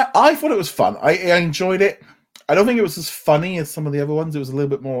 but I thought it was fun. I enjoyed it. I don't think it was as funny as some of the other ones. It was a little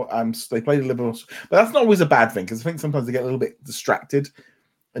bit more. They played a little bit more, but that's not always a bad thing, because I think sometimes they get a little bit distracted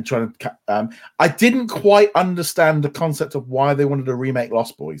and trying to. I didn't quite understand the concept of why they wanted to remake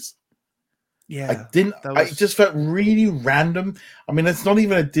Lost Boys. Yeah, I didn't. It just felt really random. I mean, it's not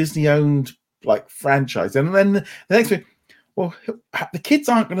even a Disney-owned like franchise. And then the next thing, well, the kids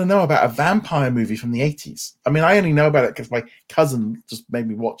aren't going to know about a vampire movie from the 80s. I mean, I only know about it because my cousin just made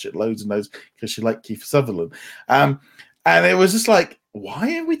me watch it loads and loads because she liked Kiefer Sutherland. And it was just like,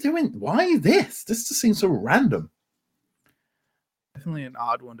 why this? This just seems so random. Definitely an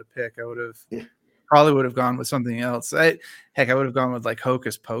odd one to pick. I would have probably would have gone with something else. I would have gone with like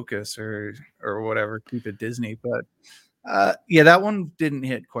Hocus Pocus or whatever, keep it Disney. But Yeah, that one didn't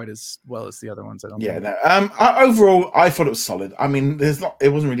hit quite as well as the other ones. I don't Yeah, think. no. Overall, I thought it was solid. I mean, it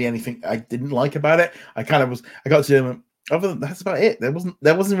wasn't really anything I didn't like about it. I got to him. Other than that's about it. There wasn't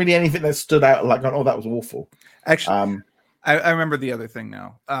really anything that stood out like, oh, that was awful. Actually, I remember the other thing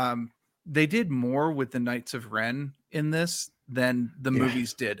now. They did more with the Knights of Ren in this than the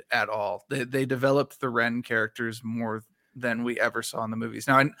movies did at all. They developed the Ren characters more than we ever saw in the movies.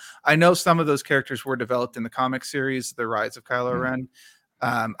 Now, I know some of those characters were developed in the comic series, The Rise of Kylo Ren.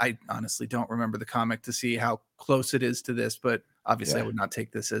 I honestly don't remember the comic to see how close it is to this, but obviously I would not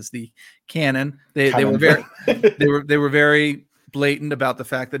take this as the canon. They were very blatant about the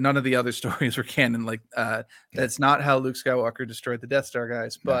fact that none of the other stories were canon. Like that's not how Luke Skywalker destroyed the Death Star,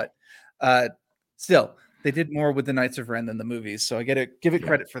 guys. But still, they did more with the Knights of Ren than the movies, so I give it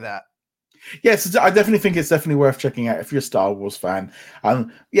credit for that. Yes, I definitely think it's definitely worth checking out if you're a Star Wars fan. I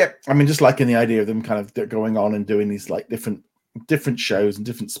mean, just liking the idea of them kind of going on and doing these like different shows and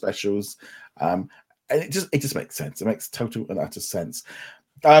different specials, and it just makes sense. It makes total and utter sense.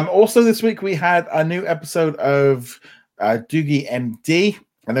 Also, this week we had a new episode of Doogie MD.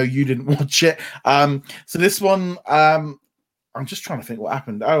 I know you didn't watch it. So this one, I'm just trying to think what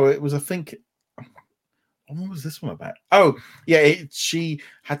happened. Oh, it was what was this one about? Oh, yeah, she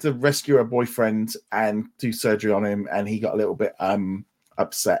had to rescue her boyfriend and do surgery on him, and he got a little bit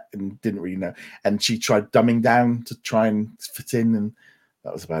upset and didn't really know. And she tried dumbing down to try and fit in, and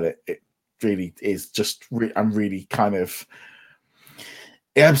that was about it. It really is just. I'm really kind of.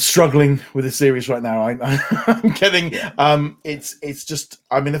 Yeah, I'm struggling with the series right now. I'm getting. It's just.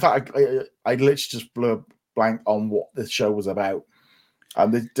 I mean, in fact, I literally just blew a blank on what this show was about.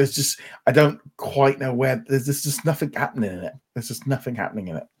 There's just, I don't quite know where. There's just nothing happening in it. There's just nothing happening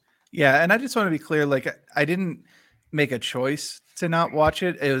in it. Yeah, and I just want to be clear. Like, I didn't make a choice to not watch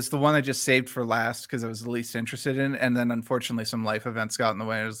it. It was the one I just saved for last because I was the least interested in. And then, unfortunately, some life events got in the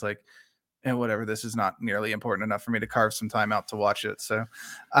way. I was like, whatever. This is not nearly important enough for me to carve some time out to watch it. So,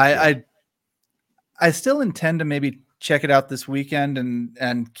 I still intend to maybe check it out this weekend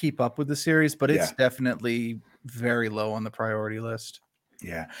and keep up with the series, but it's definitely very low on the priority list.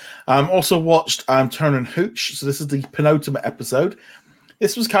 Yeah. Also watched Turner and Hooch. So this is the penultimate episode.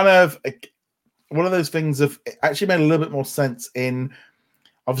 This was kind of one of those things of it actually made a little bit more sense in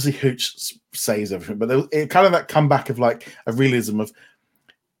obviously Hooch says everything, but it kind of that comeback of like a realism of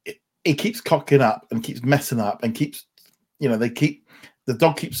it keeps cocking up and keeps messing up and keeps, the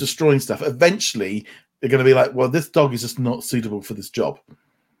dog keeps destroying stuff. Eventually they're going to be like, well, this dog is just not suitable for this job.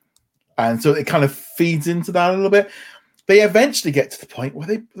 And so it kind of feeds into that a little bit. They eventually get to the point where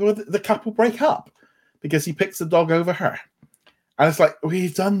the couple break up because he picks the dog over her. And it's like,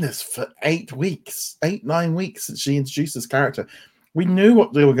 we've done this for 9 weeks since she introduced this character. We knew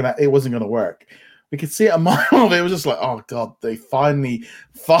it wasn't going to work. We could see it a mile away. It was just like, oh God, they finally.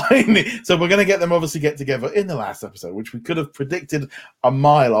 So we're going to get them obviously get together in the last episode, which we could have predicted a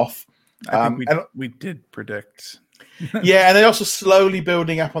mile off. I think we did predict. Yeah. And they're also slowly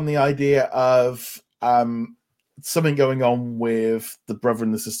building up on the idea of, something going on with the brother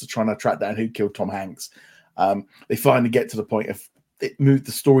and the sister trying to track down who killed Tom Hanks. They finally get to the point of the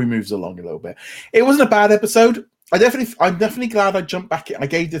story moves along a little bit. It wasn't a bad episode. I'm definitely glad I jumped back in. I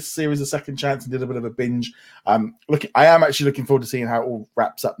gave this series a second chance and did a bit of a binge. I am actually looking forward to seeing how it all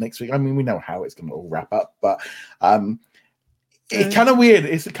wraps up next week. I mean, we know how it's going to all wrap up, but it's kind of weird.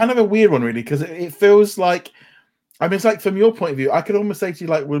 It's kind of a weird one, really, because it feels like. I mean, it's like from your point of view, I could almost say to you,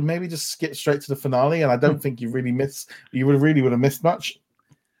 like, well, maybe just skip straight to the finale, and I don't think you would have missed much.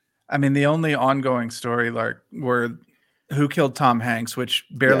 I mean, the only ongoing story were who killed Tom Hanks, which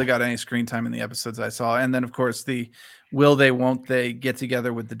barely got any screen time in the episodes I saw, and then of course the will they won't they get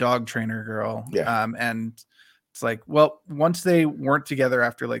together with the dog trainer girl, and it's like, well, once they weren't together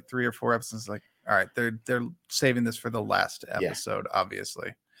after like 3 or 4 episodes, like, all right, they're saving this for the last episode,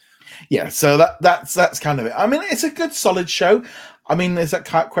 obviously. Yeah, so that's kind of it. I mean, it's a good, solid show. I mean, there's that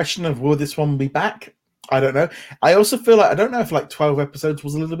question of will this one be back? I don't know. I also feel like I don't know if like 12 episodes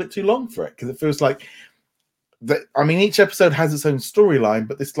was a little bit too long for it because it feels like that. I mean, each episode has its own storyline,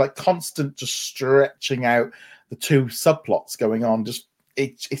 but this like constant just stretching out the 2 subplots going on.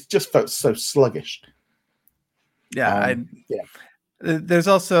 It just felt so sluggish. Yeah, There's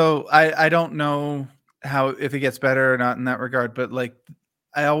also I don't know if it gets better or not in that regard, but like.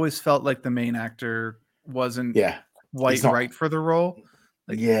 I always felt like the main actor wasn't quite right for the role.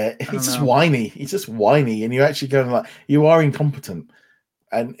 Like, he's just whiny. He's just whiny, and you're actually going like, you are incompetent,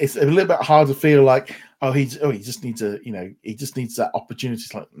 and it's a little bit hard to feel like, he just needs he just needs that opportunity.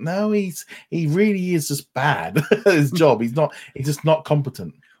 It's like, no, he really is just bad at his job. He's just not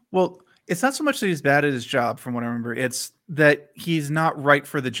competent. Well, It's not so much that he's bad at his job, from what I remember. It's that he's not right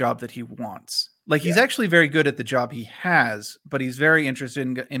for the job that he wants. Like, he's actually very good at the job he has, but he's very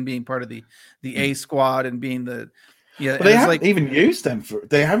interested in being part of the A squad and being the But they haven't even used them for.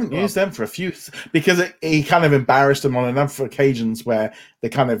 They haven't used them for a few, because he kind of embarrassed them on a number of occasions where they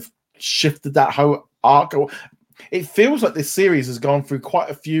kind of shifted that whole arc. It feels like this series has gone through quite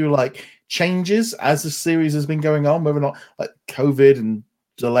a few like changes as the series has been going on, whether or not like COVID and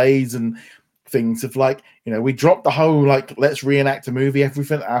delays and things of like, you know, we dropped the whole like let's reenact a movie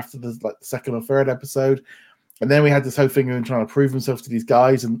everything after the like the second or third episode, and then we had this whole thing of him trying to prove himself to these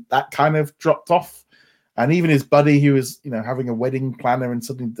guys, and that kind of dropped off. And even his buddy, who was, you know, having a wedding planner and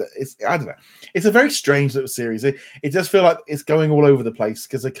something that is, I don't know. It's a very strange little series. It does feel like it's going all over the place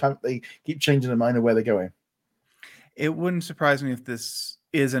because they keep changing their mind of where they're going. It wouldn't surprise me if this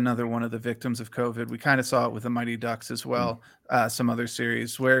is another one of the victims of COVID. We kind of saw it with the Mighty Ducks as well. Some other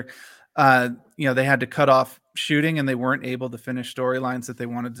series where, you know, they had to cut off shooting and they weren't able to finish storylines that they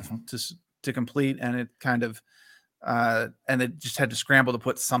wanted to complete. And it kind of, and they just had to scramble to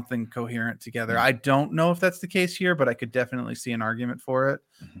put something coherent together. I don't know if that's the case here, but I could definitely see an argument for it.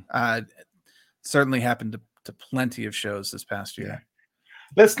 Certainly happened to plenty of shows this past year. Yeah.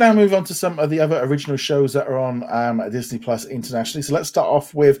 Let's now move on to some of the other original shows that are on Disney Plus internationally. So let's start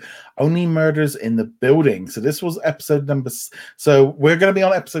off with Only Murders in the Building. So this was episode so we're going to be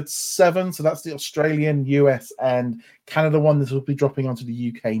on episode 7. So that's the Australian, US, and Canada one. This will be dropping onto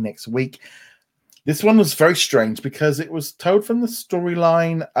the UK next week. This one was very strange because it was told from the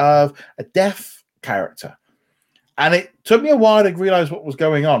storyline of a deaf character. And it took me a while to realize what was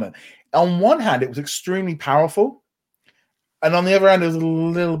going on. And on one hand, it was extremely powerful. And on the other hand, it was a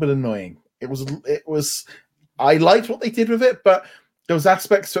little bit annoying. It was, I liked what they did with it, but there was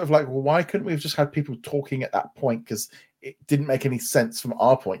aspects sort of like, well, why couldn't we have just had people talking at that point? Because it didn't make any sense from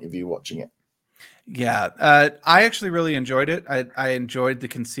our point of view watching it. Yeah, I actually really enjoyed it. I enjoyed the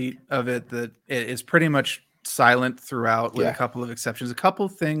conceit of it, that it is pretty much silent throughout with a couple of exceptions. A couple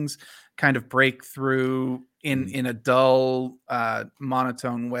of things kind of break through in a dull,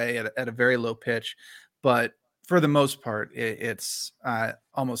 monotone way at a very low pitch. But for the most part, it's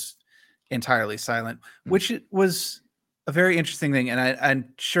almost entirely silent, which was a very interesting thing. And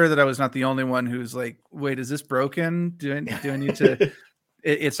I'm sure that I was not the only one who's like, wait, is this broken? Do I need to...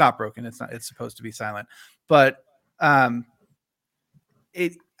 It's not broken. It's supposed to be silent, but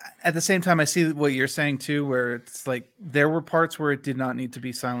it at the same time, I see what you're saying too, where it's like there were parts where it did not need to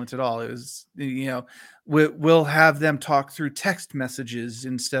be silent at all. It was, you know, we'll have them talk through text messages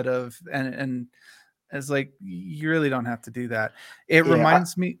instead of, and it's like, you really don't have to do that. It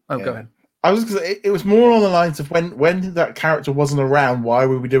reminds me. Oh, go ahead. I was going to say, it was more on the lines of when that character wasn't around, why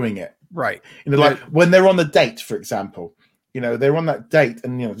were we doing it? Right. You know, like when they're on the date, for example. You know, they're on that date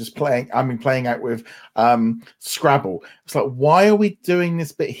and, you know, just playing out with Scrabble. It's like, why are we doing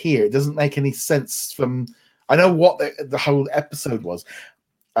this bit here? It doesn't make any sense from... I know what the whole episode was,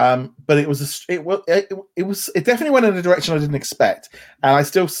 but it definitely went in a direction I didn't expect. And I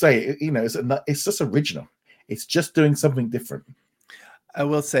still say, you know, it's just original. It's just doing something different. I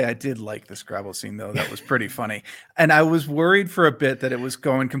will say I did like the Scrabble scene, though. That was pretty funny. And I was worried for a bit that it was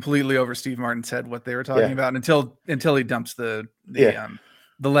going completely over Steve Martin's head, what they were talking about, until he dumps the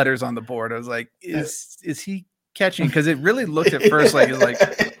letters on the board. I was like, is he catching? Because it really looked at first like, he was like,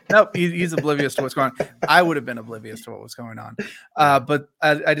 nope, he's oblivious to what's going on. I would have been oblivious to what was going on. But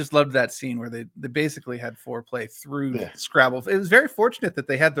I just loved that scene where they basically had foreplay through Scrabble. It was very fortunate that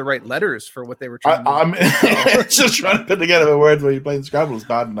they had the right letters for what they were trying to do. I'm just trying to put together a word where you're playing Scrabble is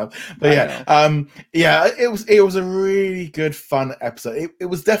bad enough. But it was a really good, fun episode. It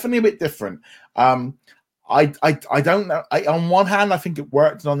was definitely a bit different. I don't know. On one hand, I think it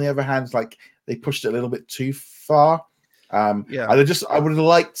worked, and on the other hand, it's like they pushed it a little bit too far. I would have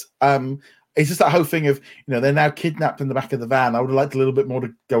liked. It's just that whole thing of, you know, they're now kidnapped in the back of the van. I would have liked a little bit more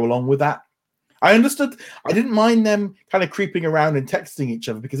to go along with that. I understood. I didn't mind them kind of creeping around and texting each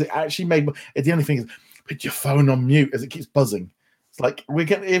other because it actually made. The only thing is, put your phone on mute as it keeps buzzing. It's like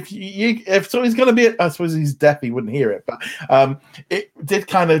if somebody's going to be, I suppose he's deaf, he wouldn't hear it, but it did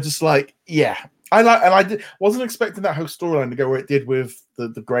kind of just like, I wasn't expecting that whole storyline to go where it did with the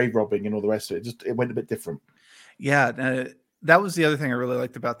grave robbing and all the rest of it. It went a bit different. Yeah, that was the other thing I really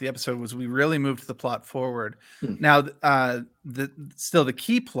liked about the episode, was we really moved the plot forward. Now, the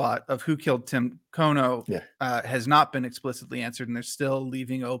key plot of who killed Tim Kono has not been explicitly answered, and they're still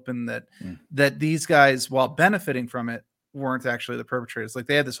leaving open that these guys, while benefiting from it, weren't actually the perpetrators. Like,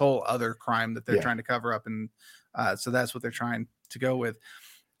 they had this whole other crime that they're trying to cover up, and so that's what they're trying to go with.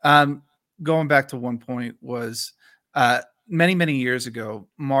 Going back to one point was many years ago,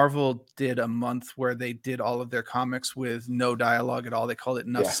 Marvel did a month where they did all of their comics with no dialogue at all. They called it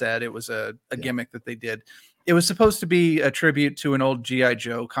Enough Said. It was a gimmick that they did. It was supposed to be a tribute to an old G.I.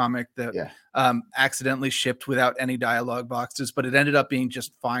 Joe comic that accidentally shipped without any dialogue boxes, but it ended up being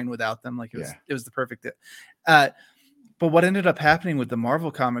just fine without them. Like it was the perfect. But what ended up happening with the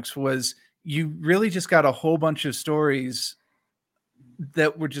Marvel comics was you really just got a whole bunch of stories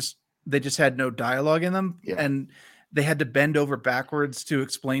that were they just had no dialogue in them. And they had to bend over backwards to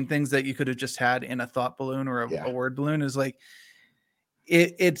explain things that you could have just had in a thought balloon or a word balloon. Is like,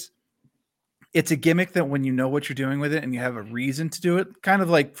 it's a gimmick that when you know what you're doing with it and you have a reason to do it, kind of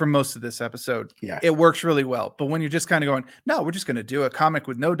like for most of this episode, it works really well. But when you're just kind of going, no, we're just going to do a comic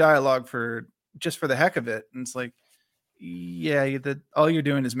with no dialogue for the heck of it. And it's like, all you're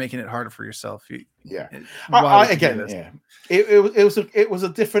doing is making it harder for yourself. It was a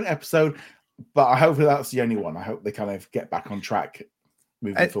different episode, but I hope that's the only one. I hope they kind of get back on track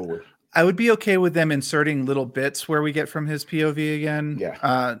moving forward. I would be okay with them inserting little bits where we get from his POV again.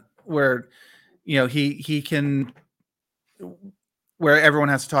 Where, he can, where everyone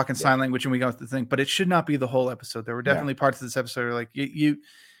has to talk in sign language and we go through the thing, but it should not be the whole episode. There were definitely parts of this episode where, like,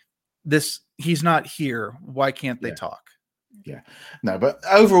 he's not here. Why can't they talk? No, but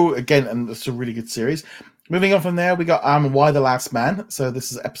overall, again, and it's a really good series. Moving on from there, we got Why the Last Man. So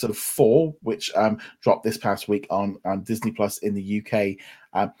this is episode 4, which dropped this past week on Disney Plus in the UK.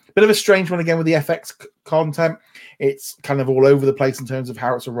 Bit of a strange one again with the FX content. It's kind of all over the place in terms of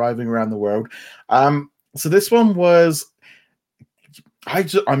how it's arriving around the world. So this one was, I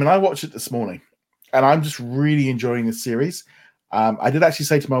watched it this morning, and I'm just really enjoying this series. I did actually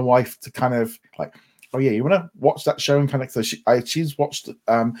say to my wife to kind of like, oh yeah, you want to watch that show and kind of, so she's watched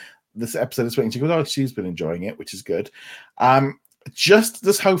this episode this week, and she goes, oh, she's been enjoying it, which is good. Just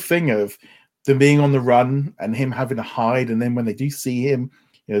this whole thing of them being on the run and him having to hide, and then when they do see him,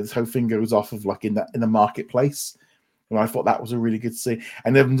 this whole thing goes off of like in the marketplace, and I thought that was a really good scene.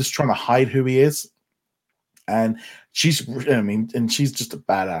 And them just trying to hide who he is, and she's just a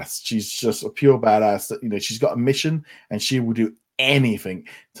badass. She's just a pure badass. That she's got a mission, and she will do anything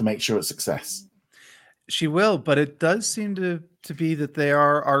to make sure it's success. She will, but it does seem to be that they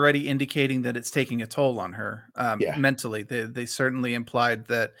are already indicating that it's taking a toll on her mentally. They certainly implied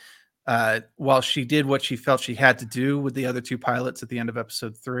that while she did what she felt she had to do with the other 2 pilots at the end of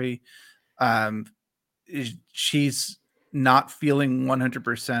episode 3, she's not feeling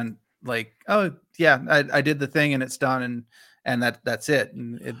 100% like, oh yeah, I did the thing and it's done, and that's it.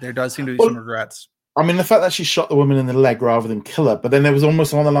 And there does seem to be some regrets. I mean, the fact that she shot the woman in the leg rather than kill her, but then there was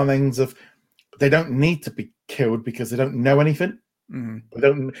almost along the lines of, they don't need to be killed because they don't know anything.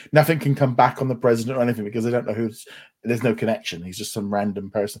 Nothing can come back on the president or anything because they don't know there's no connection. He's just some random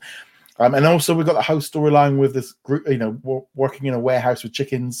person. And also we've got the whole storyline with this group, working in a warehouse with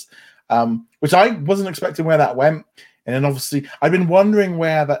chickens, which I wasn't expecting where that went. And then obviously I've been wondering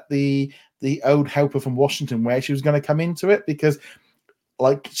where that the old helper from Washington, where she was going to come into it, because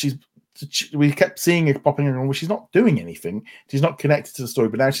like we kept seeing her popping around where she's not doing anything. She's not connected to the story,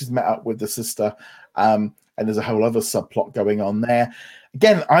 but now she's met up with the sister, and there's a whole other subplot going on there.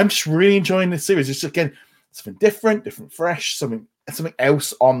 Again, I'm just really enjoying this series. It's just, again, something different, fresh, something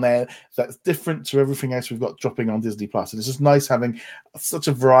else on there that's different to everything else we've got dropping on Disney Plus. And it's just nice having such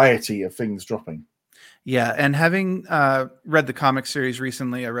a variety of things dropping. Yeah, and having read the comic series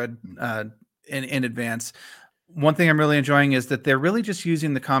recently, I read in advance. One thing I'm really enjoying is that they're really just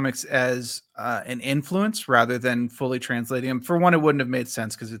using the comics as an influence rather than fully translating them. For one, it wouldn't have made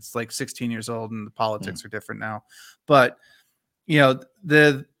sense because it's like 16 years old and the politics are different now. But,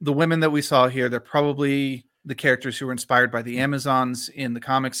 the women that we saw here, they're probably the characters who were inspired by the Amazons in the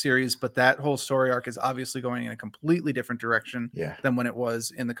comic series. But that whole story arc is obviously going in a completely different direction than when it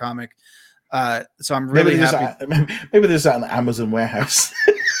was in the comic. So I'm really happy. Maybe there's an Amazon warehouse.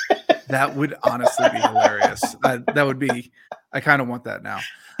 That would honestly be hilarious. That would be. I kind of want that now.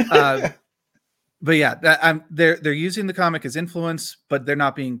 But yeah, they're using the comic as influence, but they're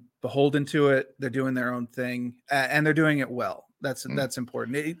not being beholden to it. They're doing their own thing, and they're doing it well. That's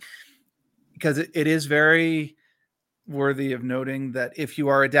important because it is very worthy of noting that if you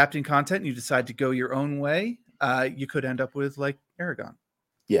are adapting content and you decide to go your own way, you could end up with like Aragon.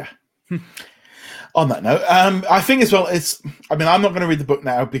 Yeah. On that note, I think as well, I'm not going to read the book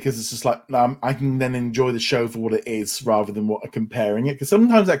now because it's just like I can then enjoy the show for what it is rather than what comparing it, because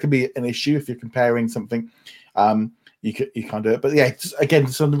sometimes that can be an issue if you're comparing something. You can't do it. But yeah, again,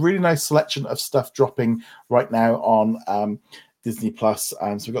 it's a really nice selection of stuff dropping right now on Disney Plus.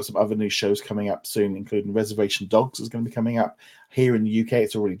 So we've got some other new shows coming up soon, including Reservation Dogs is going to be coming up here in the UK.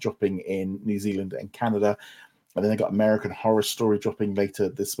 It's already dropping in New Zealand and Canada. and then they got American Horror Story dropping later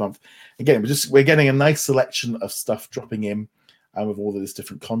this month. Again, we're getting a nice selection of stuff dropping in, with all of this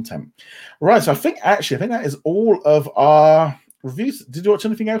different content. Right, so I think that is all of our reviews. Did you watch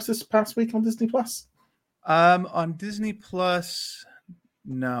anything else this past week on Disney Plus? On Disney Plus,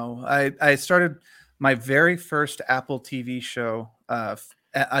 no. I started my very first Apple TV show,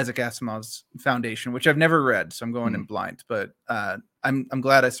 Isaac Asimov's Foundation, which I've never read, so I'm going in blind. But I'm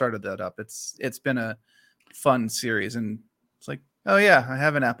glad I started that up. It's been a fun series, and it's like, oh yeah, I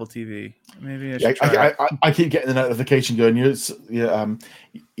have an Apple TV. Maybe I should try it. I keep getting the notification going. Your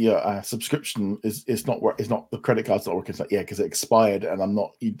subscription is not the credit card's not working. It's like, yeah, because it expired, and I'm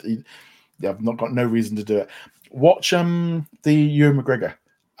not. I've not got no reason to do it. Watch the Ewan McGregor.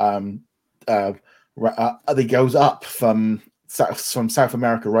 It goes up from South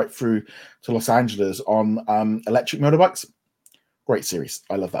America right through to Los Angeles on electric motorbikes. Great series.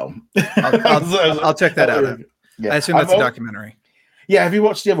 I love that one. I'll check that out. Yeah. I assume that's a documentary. Yeah, have you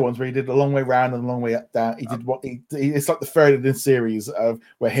watched the other ones where he did a long way round and a long way up down? He did it's like the third in the series of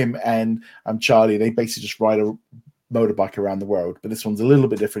where him and Charlie, they basically just ride a motorbike around the world. But this one's a little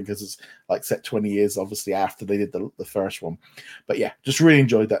bit different because it's like set 20 years obviously after they did the first one. But yeah, just really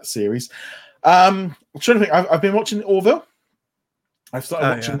enjoyed that series. I'm trying to think. I've been watching Orville. I've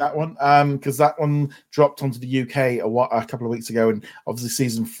started watching that one because that one dropped onto the UK a couple of weeks ago, and obviously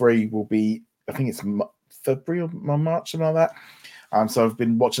season 3 will be, I think it's February or March, something like that. So I've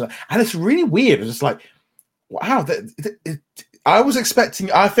been watching that, and it's really weird. It's just like, wow, I was expecting.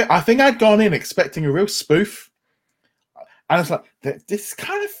 I think I'd gone in expecting a real spoof, and it's like this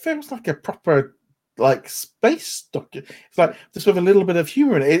kind of feels like a proper like space document. It's like just with a little bit of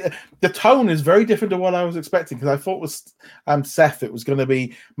humor in it. The tone is very different to what I was expecting, because I thought was Seth, it was going to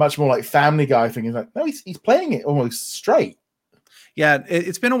be much more like Family Guy thing. He's like, no, he's playing it almost straight. Yeah,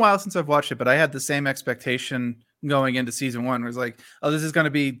 it's been a while since I've watched it, but I had the same expectation going into season 1. Where it's like, oh, this is going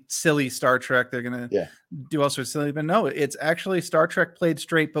to be silly Star Trek. They're going to do all sorts of silly, but no, it's actually Star Trek played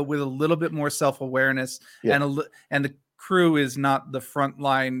straight, but with a little bit more self-awareness, and the crew is not the front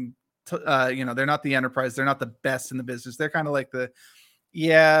line. They're not the Enterprise. They're not the best in the business. They're kind of like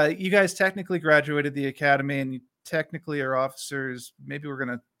you guys technically graduated the academy and you technically are officers. Maybe we're going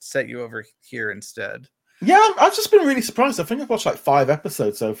to set you over here instead. Yeah, I've just been really surprised. I think I've watched like 5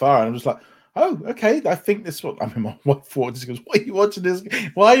 episodes so far, and I'm just like, oh, okay. I think this one. I mean, my wife just goes, "Why are you watching this?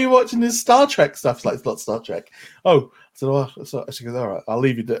 Why are you watching this Star Trek stuff?" It's like, it's not Star Trek. Oh, I said, "Oh," so she goes, "All right, I'll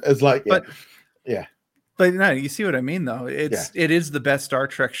leave you to." It's like, yeah. But no, you see what I mean, though. It is the best Star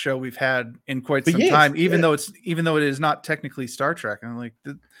Trek show we've had in quite some time, even though it is not technically Star Trek. And I'm like,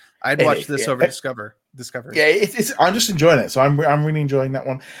 I'd watch this over Discovery. Yeah, I'm just enjoying it, so I'm really enjoying that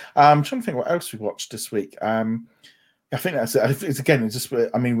one. I'm trying to think what else we watched this week. I think that's it. It's just,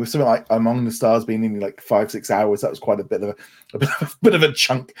 I mean, with something like Among the Stars being in like 5-6 hours, that was quite a bit of a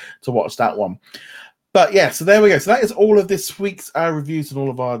chunk to watch that one. But yeah, so there we go. So that is all of this week's reviews and all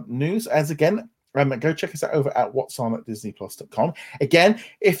of our news. As again, go check us out over at whatson@disneyplus.com. Again,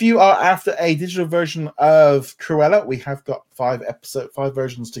 if you are after a digital version of Cruella, we have got 5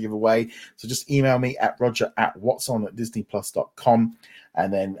 versions to give away. So just email me at roger@whatson@disneyplus.com.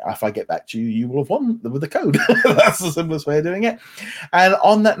 And then if I get back to you, you will have won with the code. That's the simplest way of doing it. And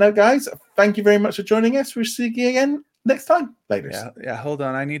on that note, guys, thank you very much for joining us. We'll see you again next time. Later. Yeah. Hold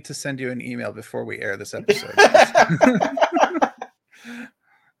on. I need to send you an email before we air this episode.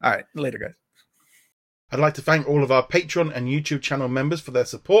 All right. Later, guys. I'd like to thank all of our Patreon and YouTube channel members for their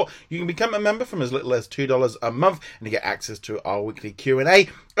support. You can become a member from as little as $2 a month, and you get access to our weekly Q&A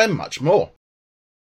and much more.